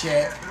messing with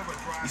Shaq.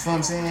 You feel what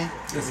I'm saying?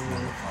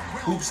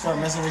 Hoops start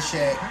messing with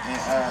Shaq,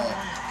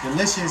 and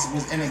Delicious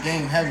was in the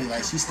game heavy.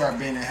 Like she started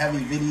being in heavy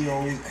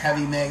videos,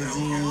 heavy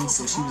magazines,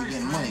 so she was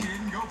getting money.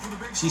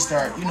 She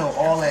started,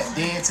 all that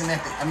dancing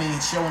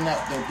showing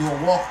up to do a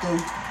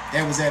walkthrough.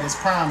 That was at his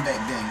prime back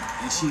then,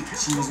 and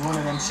she was one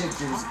of them chicks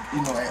that was,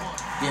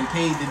 getting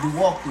paid to do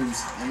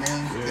walkthroughs.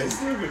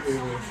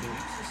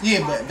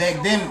 Yeah, but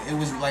back then it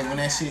was like when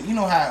that shit,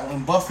 how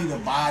when Buffy the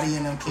Body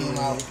and them came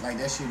out, like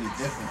that shit was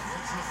different.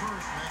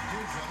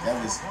 That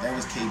was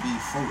KB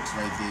Folks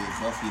right there,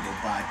 Buffy the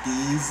Body.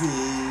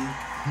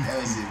 That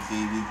was it,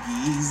 baby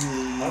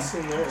Geezy. I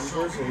seen that in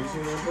person. You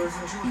seen that in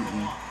person?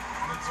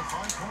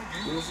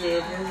 You see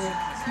that in person?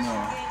 No.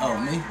 Oh,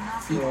 me?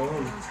 No.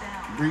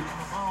 Greek?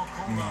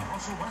 No.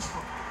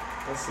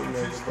 I seen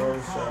that at the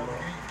barbershop.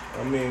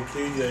 I mean,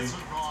 KJ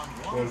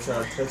gonna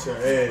try to touch her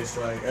ass.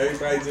 Like,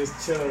 everybody just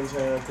chilling,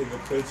 trying to take a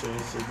picture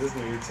and shit. This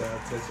nigga try to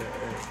touch her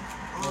ass.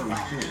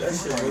 That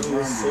shit really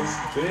was so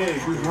big.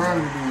 Who's wrong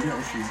with doing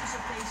that shit?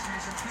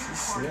 She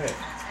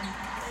snapped.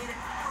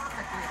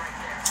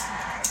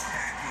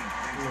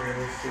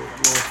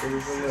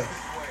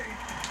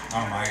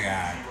 Oh my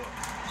god.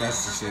 That's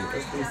the shit.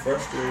 That's the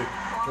frustrated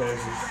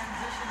passes.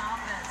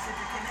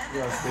 You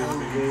gotta stay with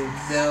the game.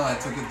 Hell, I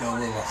took it the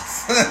little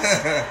loss.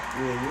 Yeah,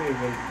 you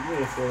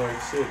didn't feel like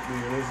shit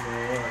leaving this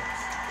game out.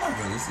 Not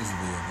good, this is a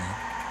video game.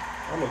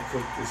 I'm gonna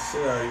cook the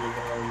shit out of you if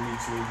I don't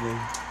meet you again.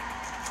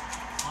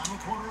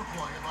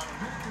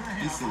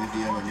 He said if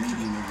you ever meet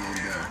him again,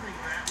 though.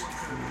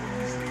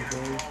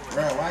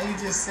 Bro, why you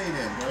just say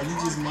that, bro? You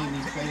just made me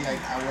play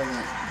like I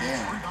wasn't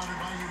down.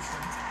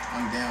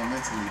 I'm down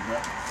mentally, bro.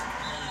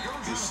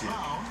 This shit.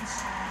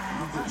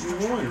 You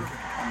won.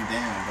 I'm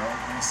down, bro.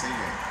 Don't say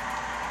that.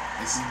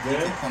 You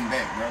can come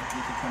back, bro. You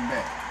can come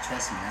back.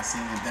 Trust me, I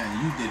seen it done.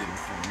 You did it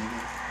before, nigga.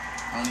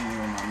 I don't even know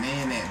where my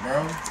man at,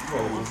 bro.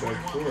 Oh,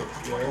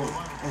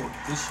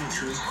 this shit,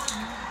 shit.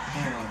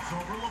 Hang on.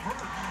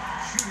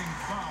 Shooting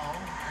foul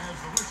as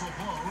the whistle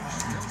blows.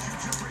 He'll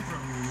shoot your free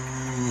throw.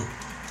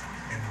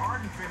 And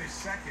Harden finished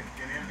second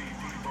in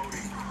MVP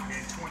voting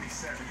in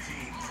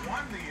 2017.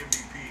 Won the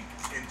MVP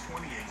in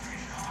 2018.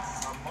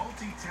 A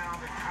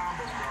multi-talented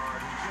combo guard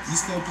who just You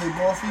still play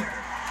ball feet?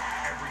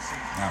 every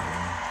season. Not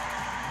really.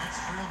 Nets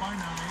trail by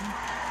 9.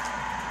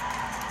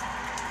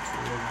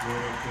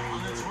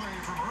 On its way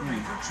from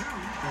Irving for 2.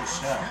 Good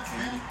shot,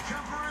 Katie.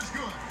 Jumper is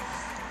good.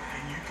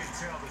 And you can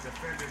tell the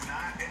defender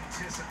not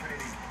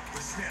anticipating the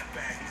step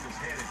back. He was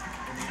headed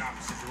in the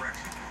opposite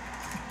direction.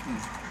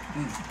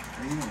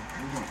 Where you going?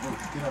 Oh,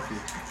 get up here.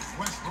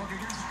 Westbrook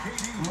against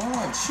KD. Come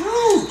on,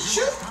 shoot.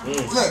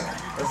 Look.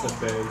 That's a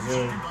bad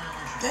zone.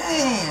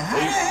 Damn, how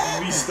that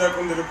We happen? stuck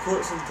under the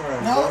court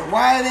sometimes. No, bro.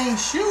 why it ain't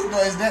shoot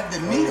though? Is that the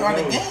me or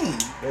the game?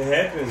 It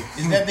happens.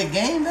 Is that the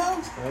game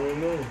though? I don't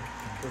know.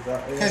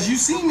 Cause you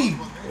see me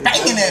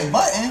banging that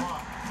button.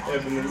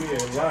 Happened to me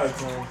a lot of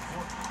times.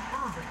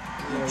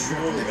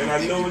 And I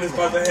know when it's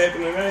about to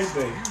happen and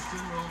everything.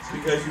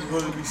 Because you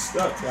really be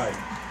stuck, like,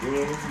 you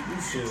know, if you do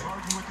shit.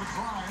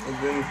 And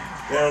then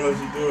they don't let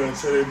you do it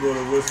until they blow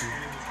the whistle.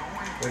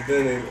 And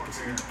then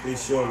they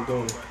show them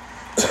doing it.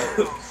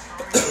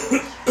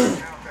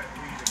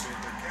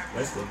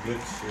 That's the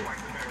good shit.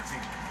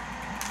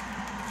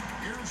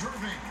 Here's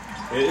Irving.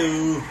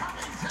 Ew.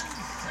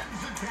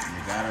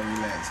 You gotta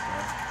relax, bro.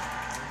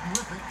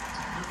 With it,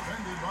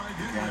 defended by You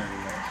Dinwiddie. gotta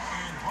relax.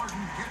 And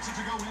Harden gets it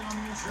to go in on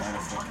the assist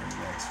Gotta from fucking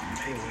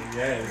Tucker.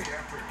 relax.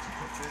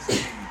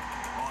 Yeah.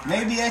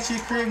 Maybe at your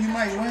crib you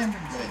might win,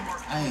 but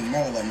I ain't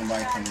never let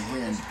nobody come in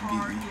here and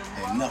beat me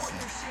at nothing.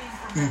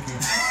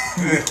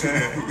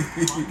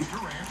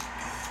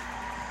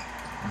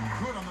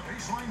 Good on the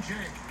baseline,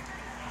 Jay.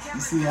 You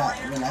see how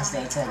when I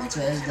start talking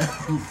trash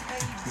though,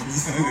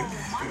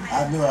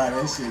 I know how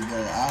that shit go.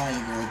 I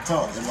ain't gonna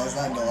talk unless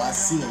I know I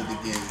sealed the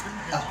game.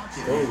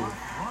 Oh.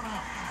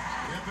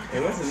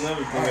 And that's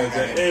another thing at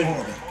the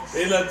end.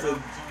 They let the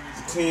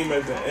team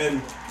at the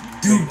end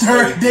do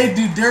dirty. They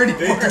do dirty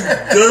They work. do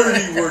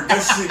dirty work.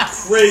 That shit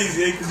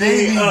crazy.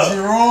 They They be up.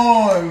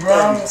 drawing,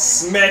 bro.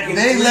 Smacking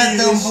They let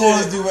them threes and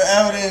boys shit. do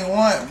whatever they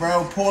want,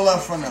 bro. Pull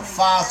up from the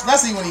foul,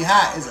 especially when he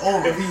hot. It's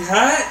over. If he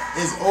hot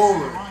It's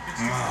over.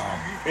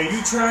 and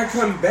you try to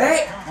come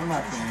back, I'm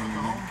not playing him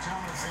again.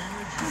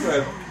 you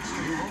like,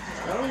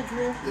 I don't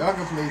care. Y'all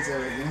can play each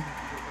other again.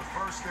 The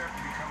first step to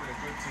becoming a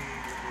good team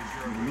is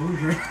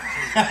your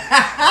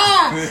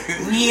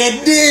We a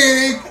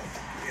dig.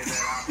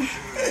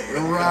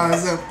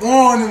 Rise up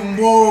on them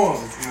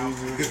boys.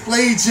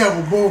 Play each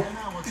other, boy.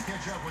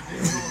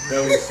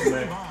 That was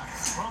smack.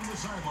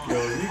 Yo,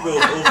 you go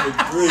over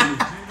 3.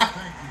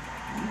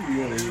 You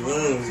gonna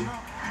run.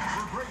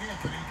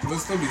 We'll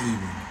still be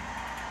even.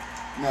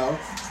 No,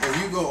 if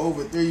you go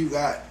over 3, you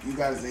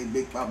gotta say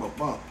big papa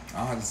bump. I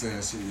don't have to say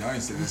that shit. Y'all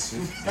ain't say that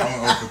shit.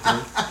 Y'all went over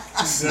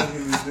 3.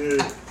 Definitely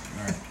did.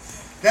 Alright.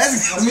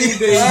 That's me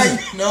right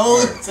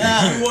no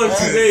time. You won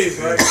 2 days,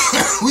 right?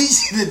 We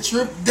should have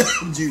tripped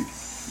you.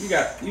 You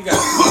got 2 wins,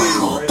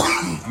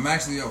 right? I'm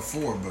actually up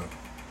 4, but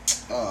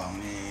Oh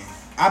man,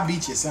 I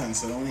beat your son,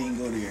 so don't even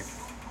go there.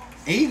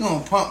 And he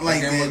gonna pump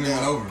like that game wasn't even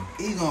though. over.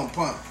 He gonna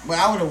pump, but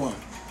I would have won.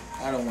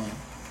 I'd have won.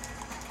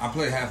 I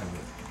played half of it.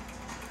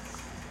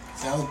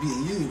 So I was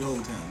beating you the whole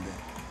time. Then.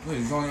 Look,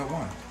 he's only up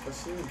 1.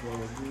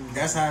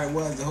 That's how it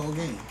was the whole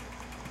game.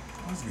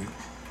 That's good.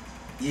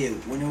 Yeah,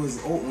 when it was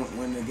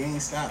when the game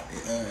stopped,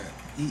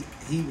 he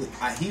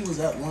was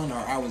up 1 or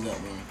I was up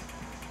 1.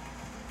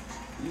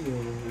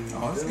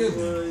 Oh, that's good.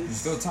 There's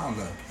still time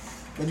left.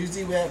 But you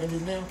see what happened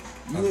just now?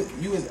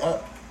 You was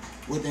up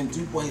within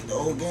 2 points the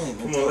whole game.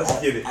 Come on, let's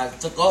get it. I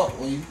took off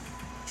when you.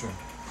 Sure.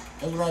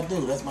 That's what I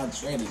do. That's my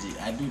strategy.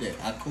 I do that.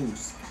 I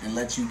coast and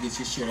let you get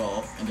your shit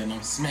off, and then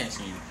I'm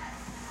smashing you.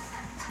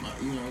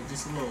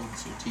 Just a little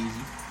strategy.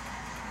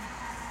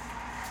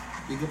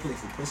 We can play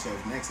for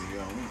push-ups next if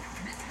y'all want.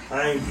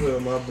 I ain't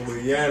putting my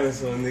boy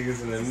Giannis on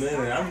niggas in a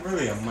minute. I'm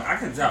really I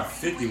could drop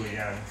 50 with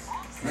Giannis.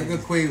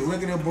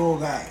 Look at the bull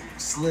guy,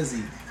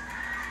 Slizzy.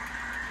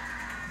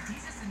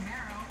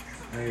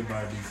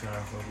 Everybody be trying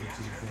to fuck with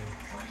you,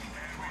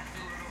 man.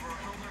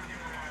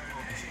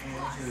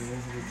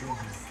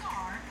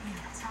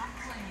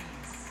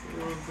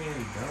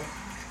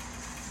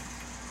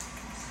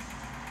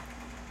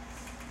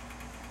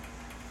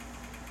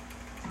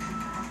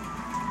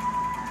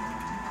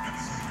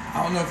 I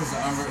don't know if it's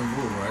an unwritten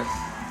rule, right?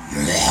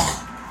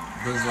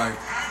 But it's like,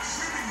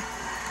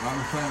 when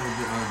I'm playing with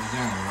the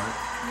younger, right?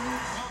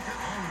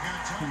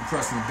 You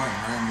pressing the button,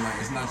 right? I'm like,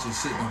 it's not your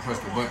shit, don't press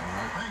the button,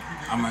 right?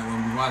 I might want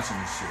to be watching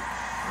this shit,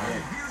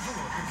 right?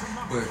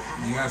 But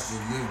you have to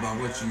live by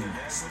what you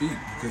speak,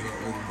 because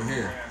over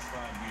here,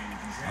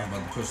 I'm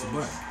about to push the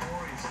button.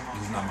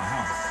 This is not my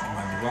house. I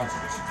might be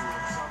watching this shit.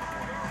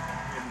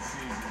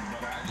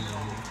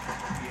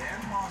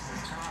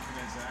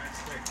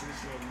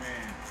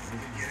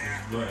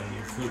 Button,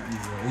 you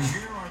cookies,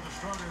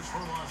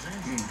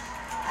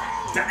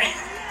 Damn.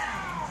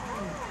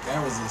 That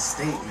was a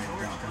statement, though.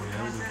 Yeah,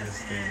 that was a good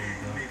statement,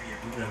 though.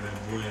 You got that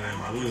boy and that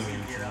boy in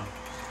you, too.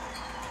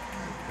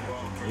 Got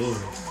them boys.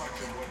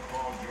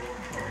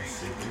 Oh,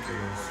 shit, they go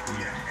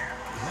sweet.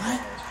 What?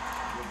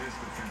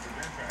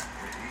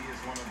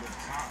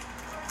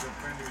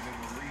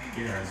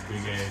 He got his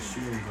big ass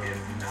shooting guard,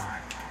 you know.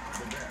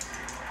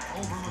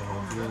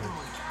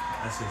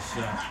 That's his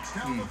shot.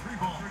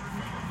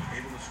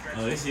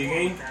 Oh, this your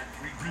game?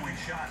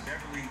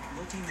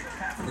 What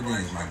game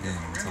is my game?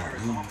 It's all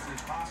you.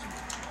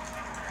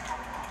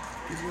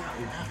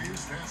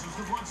 Matthews passes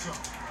to Bledsoe.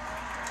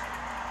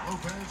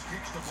 Lopez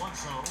kicks to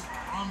Bledsoe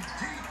from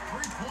deep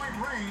three-point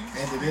range.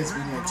 After this,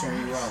 we're going to turn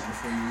you out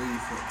before you leave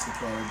to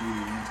Call of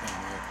Duty one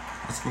time, right?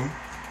 That's cool.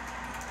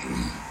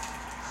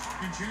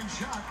 Chin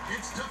shot,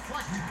 it's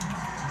deflected.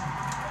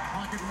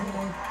 Pocket 4,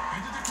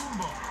 into the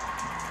Kumbo.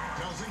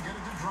 Doesn't get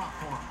it to drop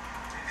for him.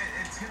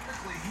 And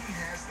typically he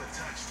has the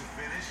touch to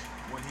finish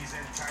when he's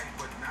in tight,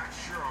 but not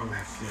sure on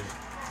that.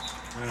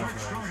 Quick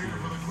start here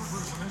for the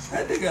Clippers in this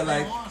That one. nigga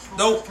like, They lost the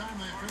nope. last time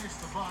they faced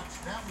the Bucks.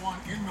 That one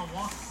in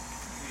Milwaukee.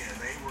 Yeah,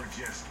 they were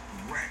just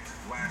wrecked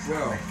last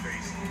Well. time they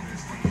faced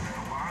this team, and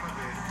a lot of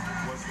it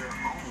was their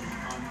own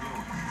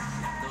undoing.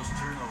 Those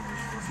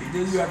turnovers were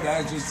Then you have to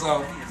ask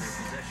yourself, and their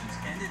possessions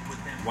ended with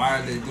them. why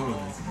are they doing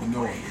this? You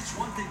know it. It's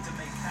one thing to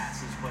make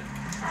passes, but you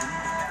need the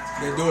pass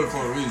They do it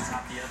for a reason.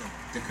 not the other one.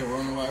 The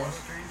coronavirus?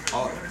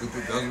 Oh,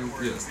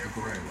 yes, the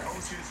correct.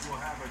 Coaches will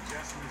have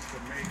adjustments to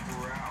make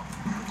throughout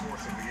the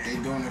course of the They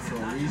game. doing it for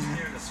a reason?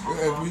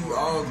 If we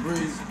all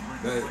agree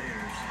that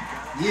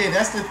Yeah,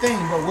 that's the thing,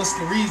 but what's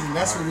the reason?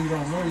 That's what we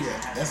don't know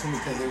yet. That's what,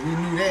 because if we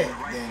knew that,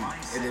 then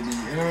it'd be,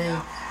 you know what I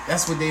mean?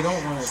 That's what they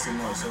don't want us to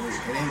know, so it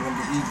ain't gonna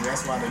be easy.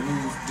 That's why the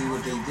news do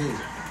what they do.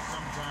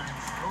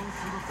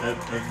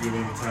 That's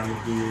giving them time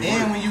to do it.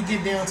 And when you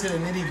get down to the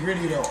nitty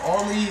gritty though,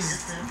 all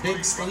these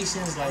big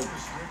stations like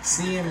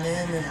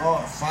CNN and all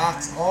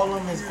Fox, all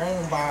of them is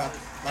owned by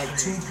like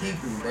 2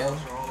 people, bro.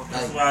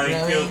 That's Like, why you know they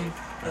what I killed. mean?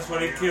 That's why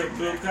they killed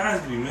Bill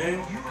Cosby,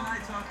 man.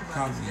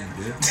 Cosby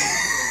did.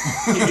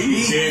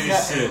 He dead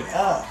as shit.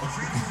 Up.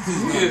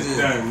 He is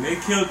done. They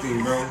killed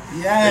him, bro.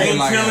 Yeah, They In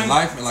like kill in him.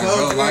 life, in like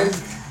So real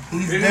life.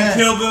 he's They done. didn't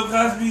kill Bill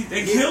Cosby.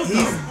 They killed him.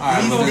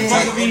 Alright, He's but gonna then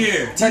fuck over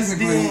here.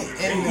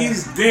 technically,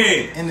 He's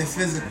dead. in the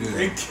physical. Yeah.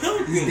 They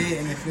killed He's him. dead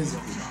in the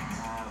physical.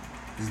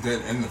 he's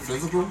dead in the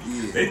physical.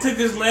 Yeah. They took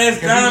his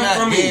last Because he's dime not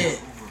from dead,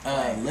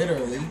 him.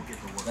 literally.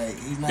 Like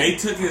he's not. They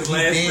took his he's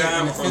last dead in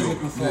dime the from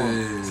physical him. form.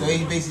 Yeah. So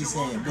he's basically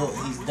saying, "Bill,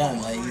 he's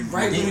done. Like he's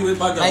Right when dead. he was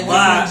about to like buy-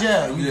 when you in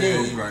jail, you Yeah,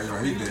 dead. you're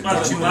right. He did. About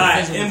But to you in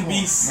buy physical form.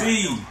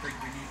 NBC.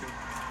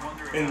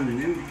 And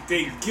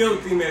they killed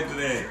him after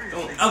that.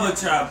 Don't ever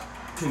try to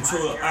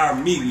control our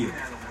media.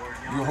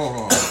 You hold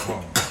on. I'm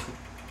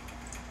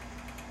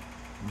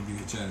gonna give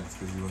you a chance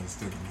because you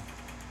understood me.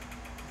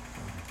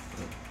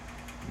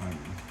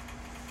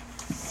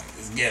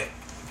 Let's get it.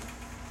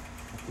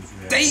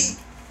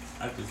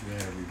 I thought you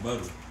had a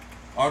rebuttal.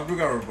 Oh, we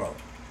got a rebuttal.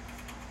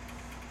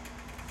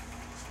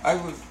 I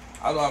don't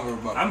have a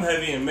rebuttal. I'm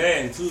heavy and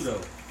mad too,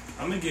 though.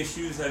 I'm gonna get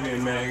shoes heavy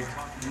and mad.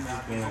 He's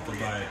just gonna have to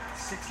buy it.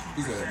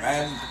 He said,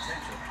 Madden.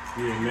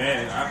 Yeah,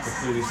 man, I can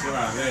play the shit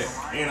out of that.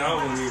 And I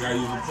don't even gotta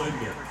use the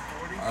playbook.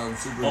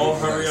 All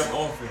hurry up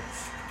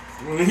offense.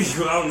 When we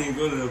go, I don't even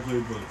go to the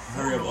playbook.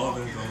 Hurry up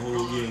offense the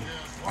whole game.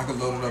 I could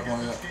load it up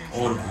on your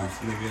Audibles,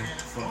 nigga.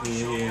 Fucking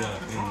your head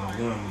up in the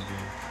gun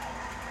again.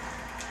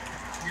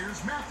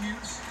 Here's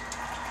Matthews.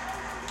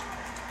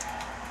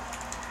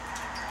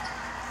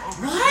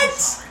 What?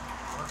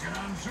 Working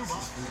on Zuba.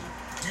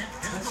 Can't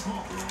hit the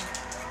ball.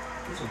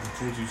 This is a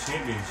potential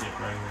championship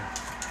right here.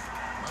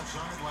 Left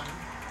side, Leonard.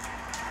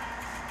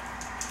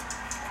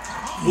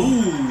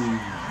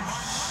 Ooh,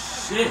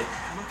 shit.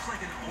 Looks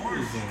like an What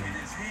orange is that? in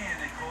his hand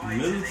and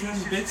collides Militant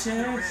tenacious bitch to the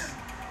rim ass?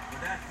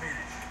 with that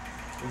finish.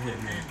 Go ahead,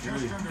 man. And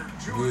just under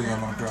two We was and a on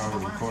half my crowd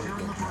minutes recorded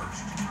left here in that the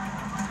first.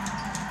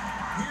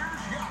 Here's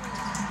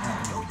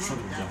Giannis. No good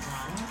at that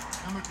time.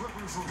 And the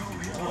Clippers will go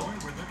the other way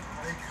with it.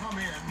 They come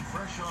in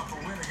fresh off a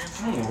win against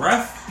Come on,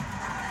 ref.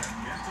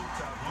 Mental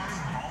toughness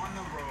on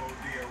the road.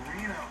 The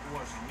arena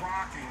was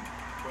rocking,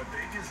 but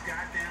they just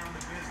got down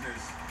to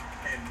business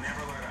and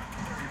never let up.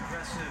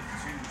 Impressive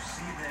to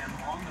see them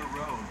on the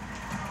road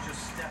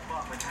just step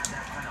up and have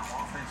that kind of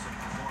offensive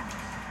performance.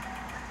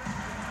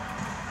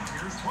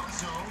 Here's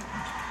Bledsoe.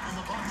 And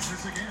the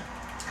boxes again.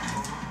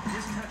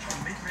 His touch from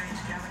mid-range,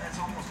 Kevin, that's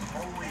almost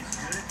always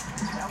good.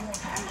 That won't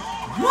do it.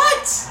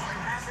 What?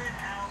 Have it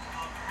out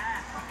of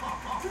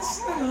half. This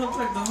nigga looks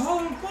like the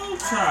Harlem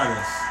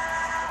Globetrotters.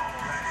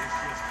 That is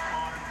just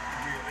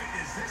unreal.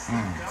 Is this the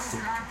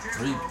dunk contest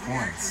 3 or are we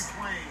points.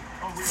 actually playing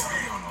a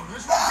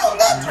real game? Oh,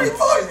 not 3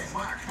 points.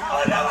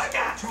 Oh, no, I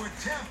got to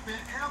attempt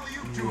an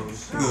alley-oop to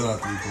himself. Good on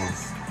 3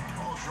 points. I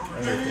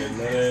got that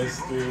last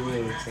 3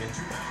 minutes.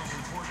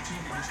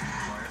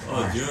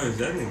 Oh, George,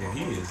 that nigga,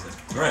 he is a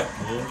threat,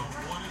 boy.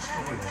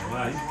 I ain't gonna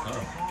lie, he's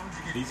tough.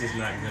 He's just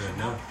not good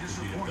enough to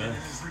be the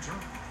best.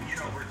 You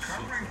know,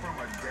 recovering from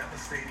a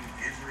devastating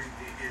injury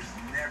is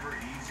never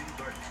easy,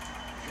 but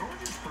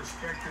George's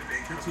perspective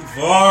ain't Too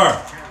far.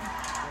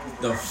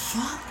 The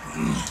fuck?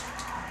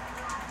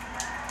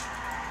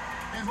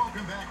 And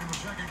welcome back in the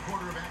second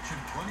quarter of action.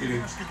 Plenty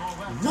of basketball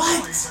left. to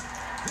What? play, but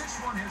this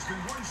one has been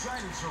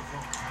one-sided so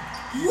far.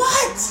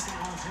 What? Look at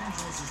Los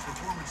Angeles'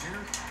 performance here.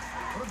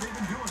 What have they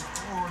been doing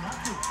or not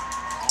doing?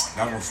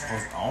 That was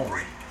supposed to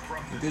always.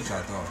 He did try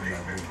to throw it from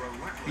that boy.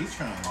 He's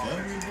trying to W, bro.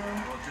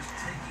 Well, just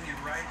taking it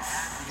right at the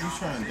He's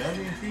trying to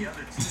W. the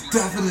other team.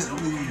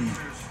 Definitely.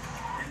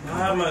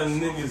 Why my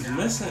niggas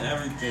missing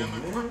everything,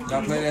 man?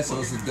 Y'all play that, so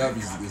it's a W.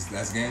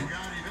 That's game?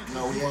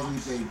 No, we haven't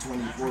played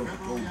 24 for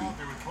Kobe.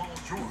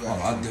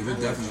 Oh, I did. We're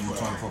definitely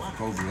 24 for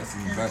Kobe. That's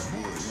even better.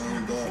 Yeah, we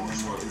ain't done no more.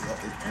 It's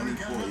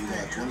 24. You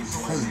got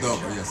 24. That's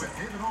dope, but yes,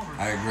 I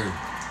agree.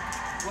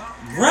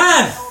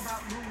 Ref!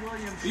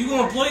 You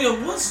gonna blow your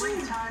whistle?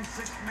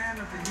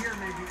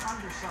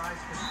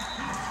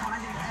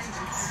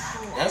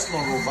 That's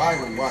gonna go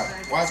viral.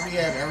 Watch we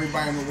have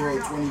everybody in the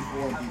world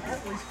 24 people.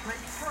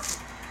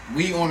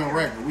 We on a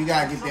record. We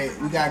gotta get that.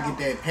 We gotta get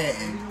that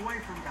patent.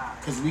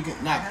 Cause we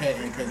can not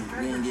patent because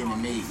we ain't getting it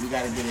made. We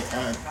gotta get it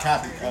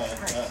copy.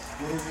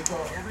 What is it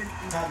called?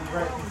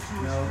 Copyright?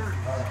 No.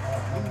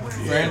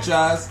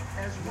 Franchise?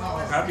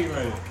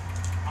 Copyrighted.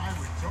 I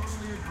would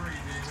totally agree,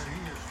 David. He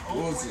is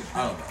What was it? I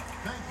don't know.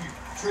 Thank you.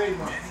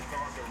 Trademark. Many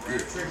thought the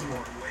Raptors or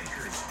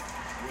Lakers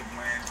would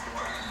land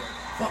flat,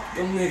 but Fuck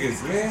them niggas,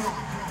 man.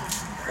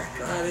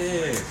 Fuck out of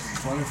here.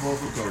 24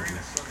 for Kobe.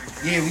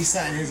 Yeah, we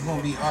signed. It's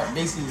gonna be our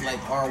basically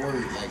like our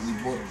word. Like we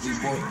bought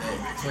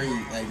that trade.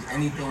 Like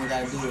anything we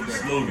gotta do with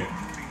that. Slogan.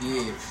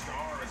 Yeah.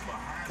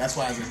 That's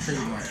why it's a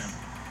trademark. So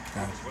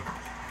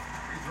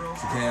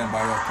can't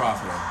buy your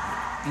profit.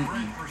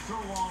 For so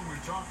long, we've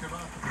talked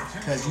about the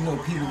potential. Cause you know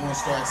people gonna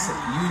start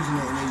using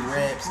it in their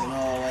raps and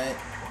all that.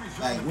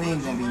 Like we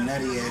ain't gonna be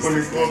nutty as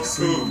like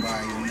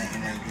somebody or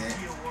nothing like that.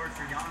 The award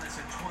for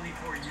Giannis at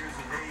 24 years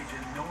of age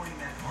and knowing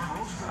that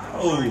most of the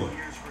Oh.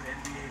 years for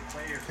NBA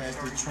players Pass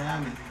the starting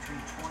Tronny.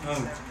 between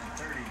 27 and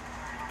 30.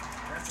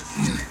 That's a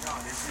scary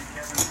thought, isn't it,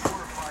 Kevin? 4 or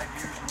 5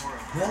 years more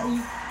of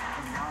growth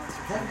from Giannis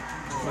at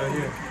 22. Right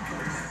here.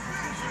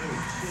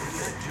 If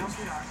that jump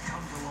shot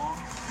comes along,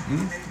 we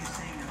may be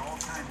seeing an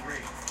all-time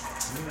great. I'm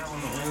the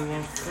only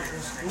one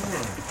fucking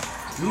scoring.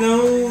 No.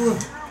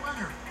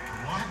 Leonard.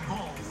 Wide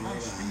ball.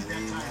 Nice feed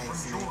that time from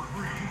George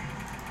Green.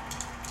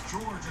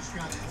 George has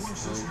got 4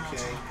 assists now.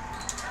 Okay.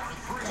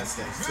 That's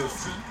that 50. 50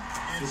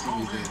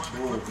 was that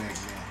board back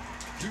then.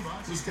 We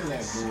still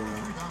have board on a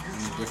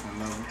different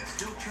level.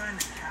 Still trying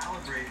to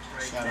calibrate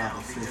right Shout now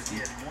out to because 50. he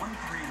had 1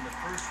 3 in the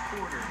first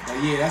quarter. But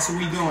yeah, that's what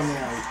we doing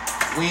now.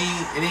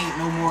 It ain't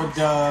no more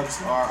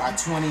dubs or I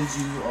 20'd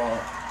you or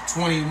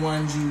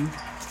 21'd you.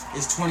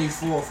 It's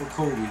 24 for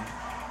Kobe.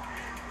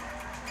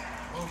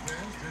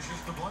 Lopez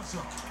dishes to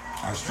Bledsoe.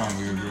 I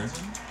strongly agree. Here's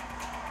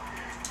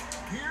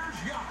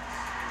Giannis.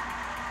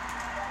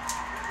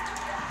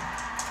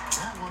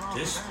 That one off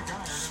This the back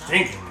iron.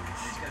 stinking.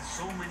 He's got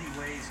so many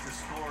ways to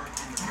score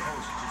in the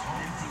post. Just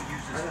nifty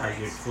uses I gotta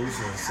get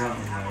closer or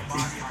something like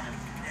body on him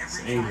this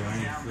every angle. I time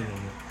ain't down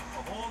feeling there. it.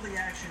 A all the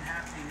action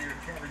happening there,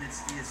 Kevin,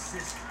 it's the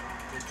assist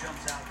that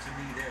jumps out to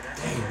me there.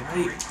 That's Damn, a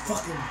right. great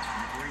Fucking.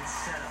 great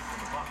setup for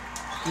the bucket.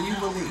 Can you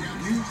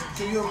believe?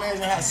 Can you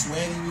imagine how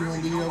swaggy you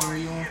gonna be over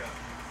here?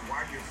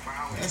 Why you're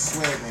fouling? That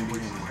swag gonna be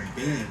in like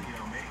big. that. You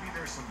know, maybe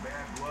there's some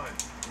bad blood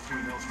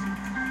between those two.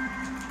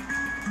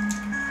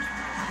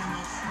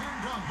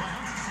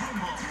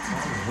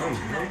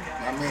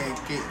 My man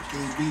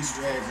KB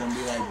swag gonna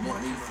be like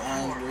Bentley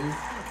Farnsworth.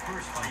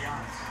 First by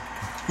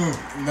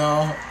Giannis.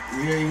 No,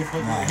 you ain't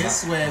fucking his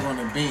swag on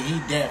the bench. He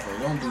dapper.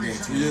 Don't do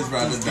that to He him. is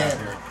rather He's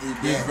dapper. He's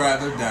He's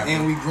rather dapper.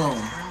 And we grown.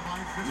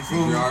 You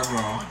feel We me? are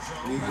grown.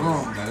 We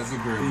grown. That is We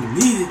agreeable.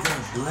 needed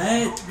that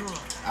blood.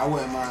 I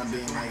wouldn't mind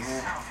being like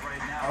him.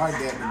 I like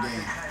dapper Not the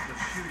game. type of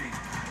shooting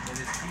that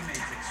his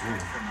teammates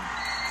expect from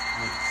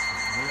him.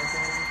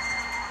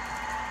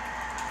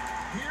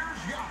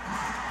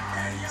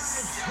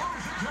 Nice.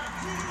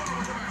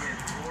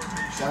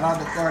 Shout out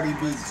to Cardi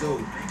B too.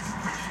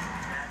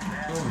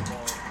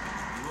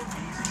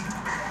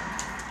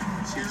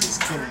 She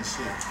just killing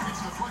shit.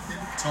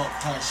 Talk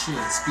her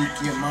shit. Speak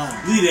your mind.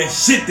 Leave that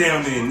shit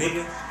down there,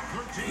 nigga.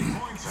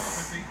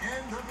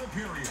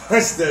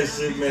 Touch that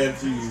shit,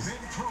 Matthews.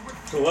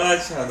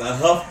 Watch how to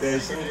huff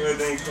that shit.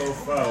 It ain't go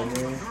foul,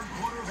 man.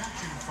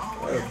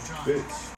 What a bitch.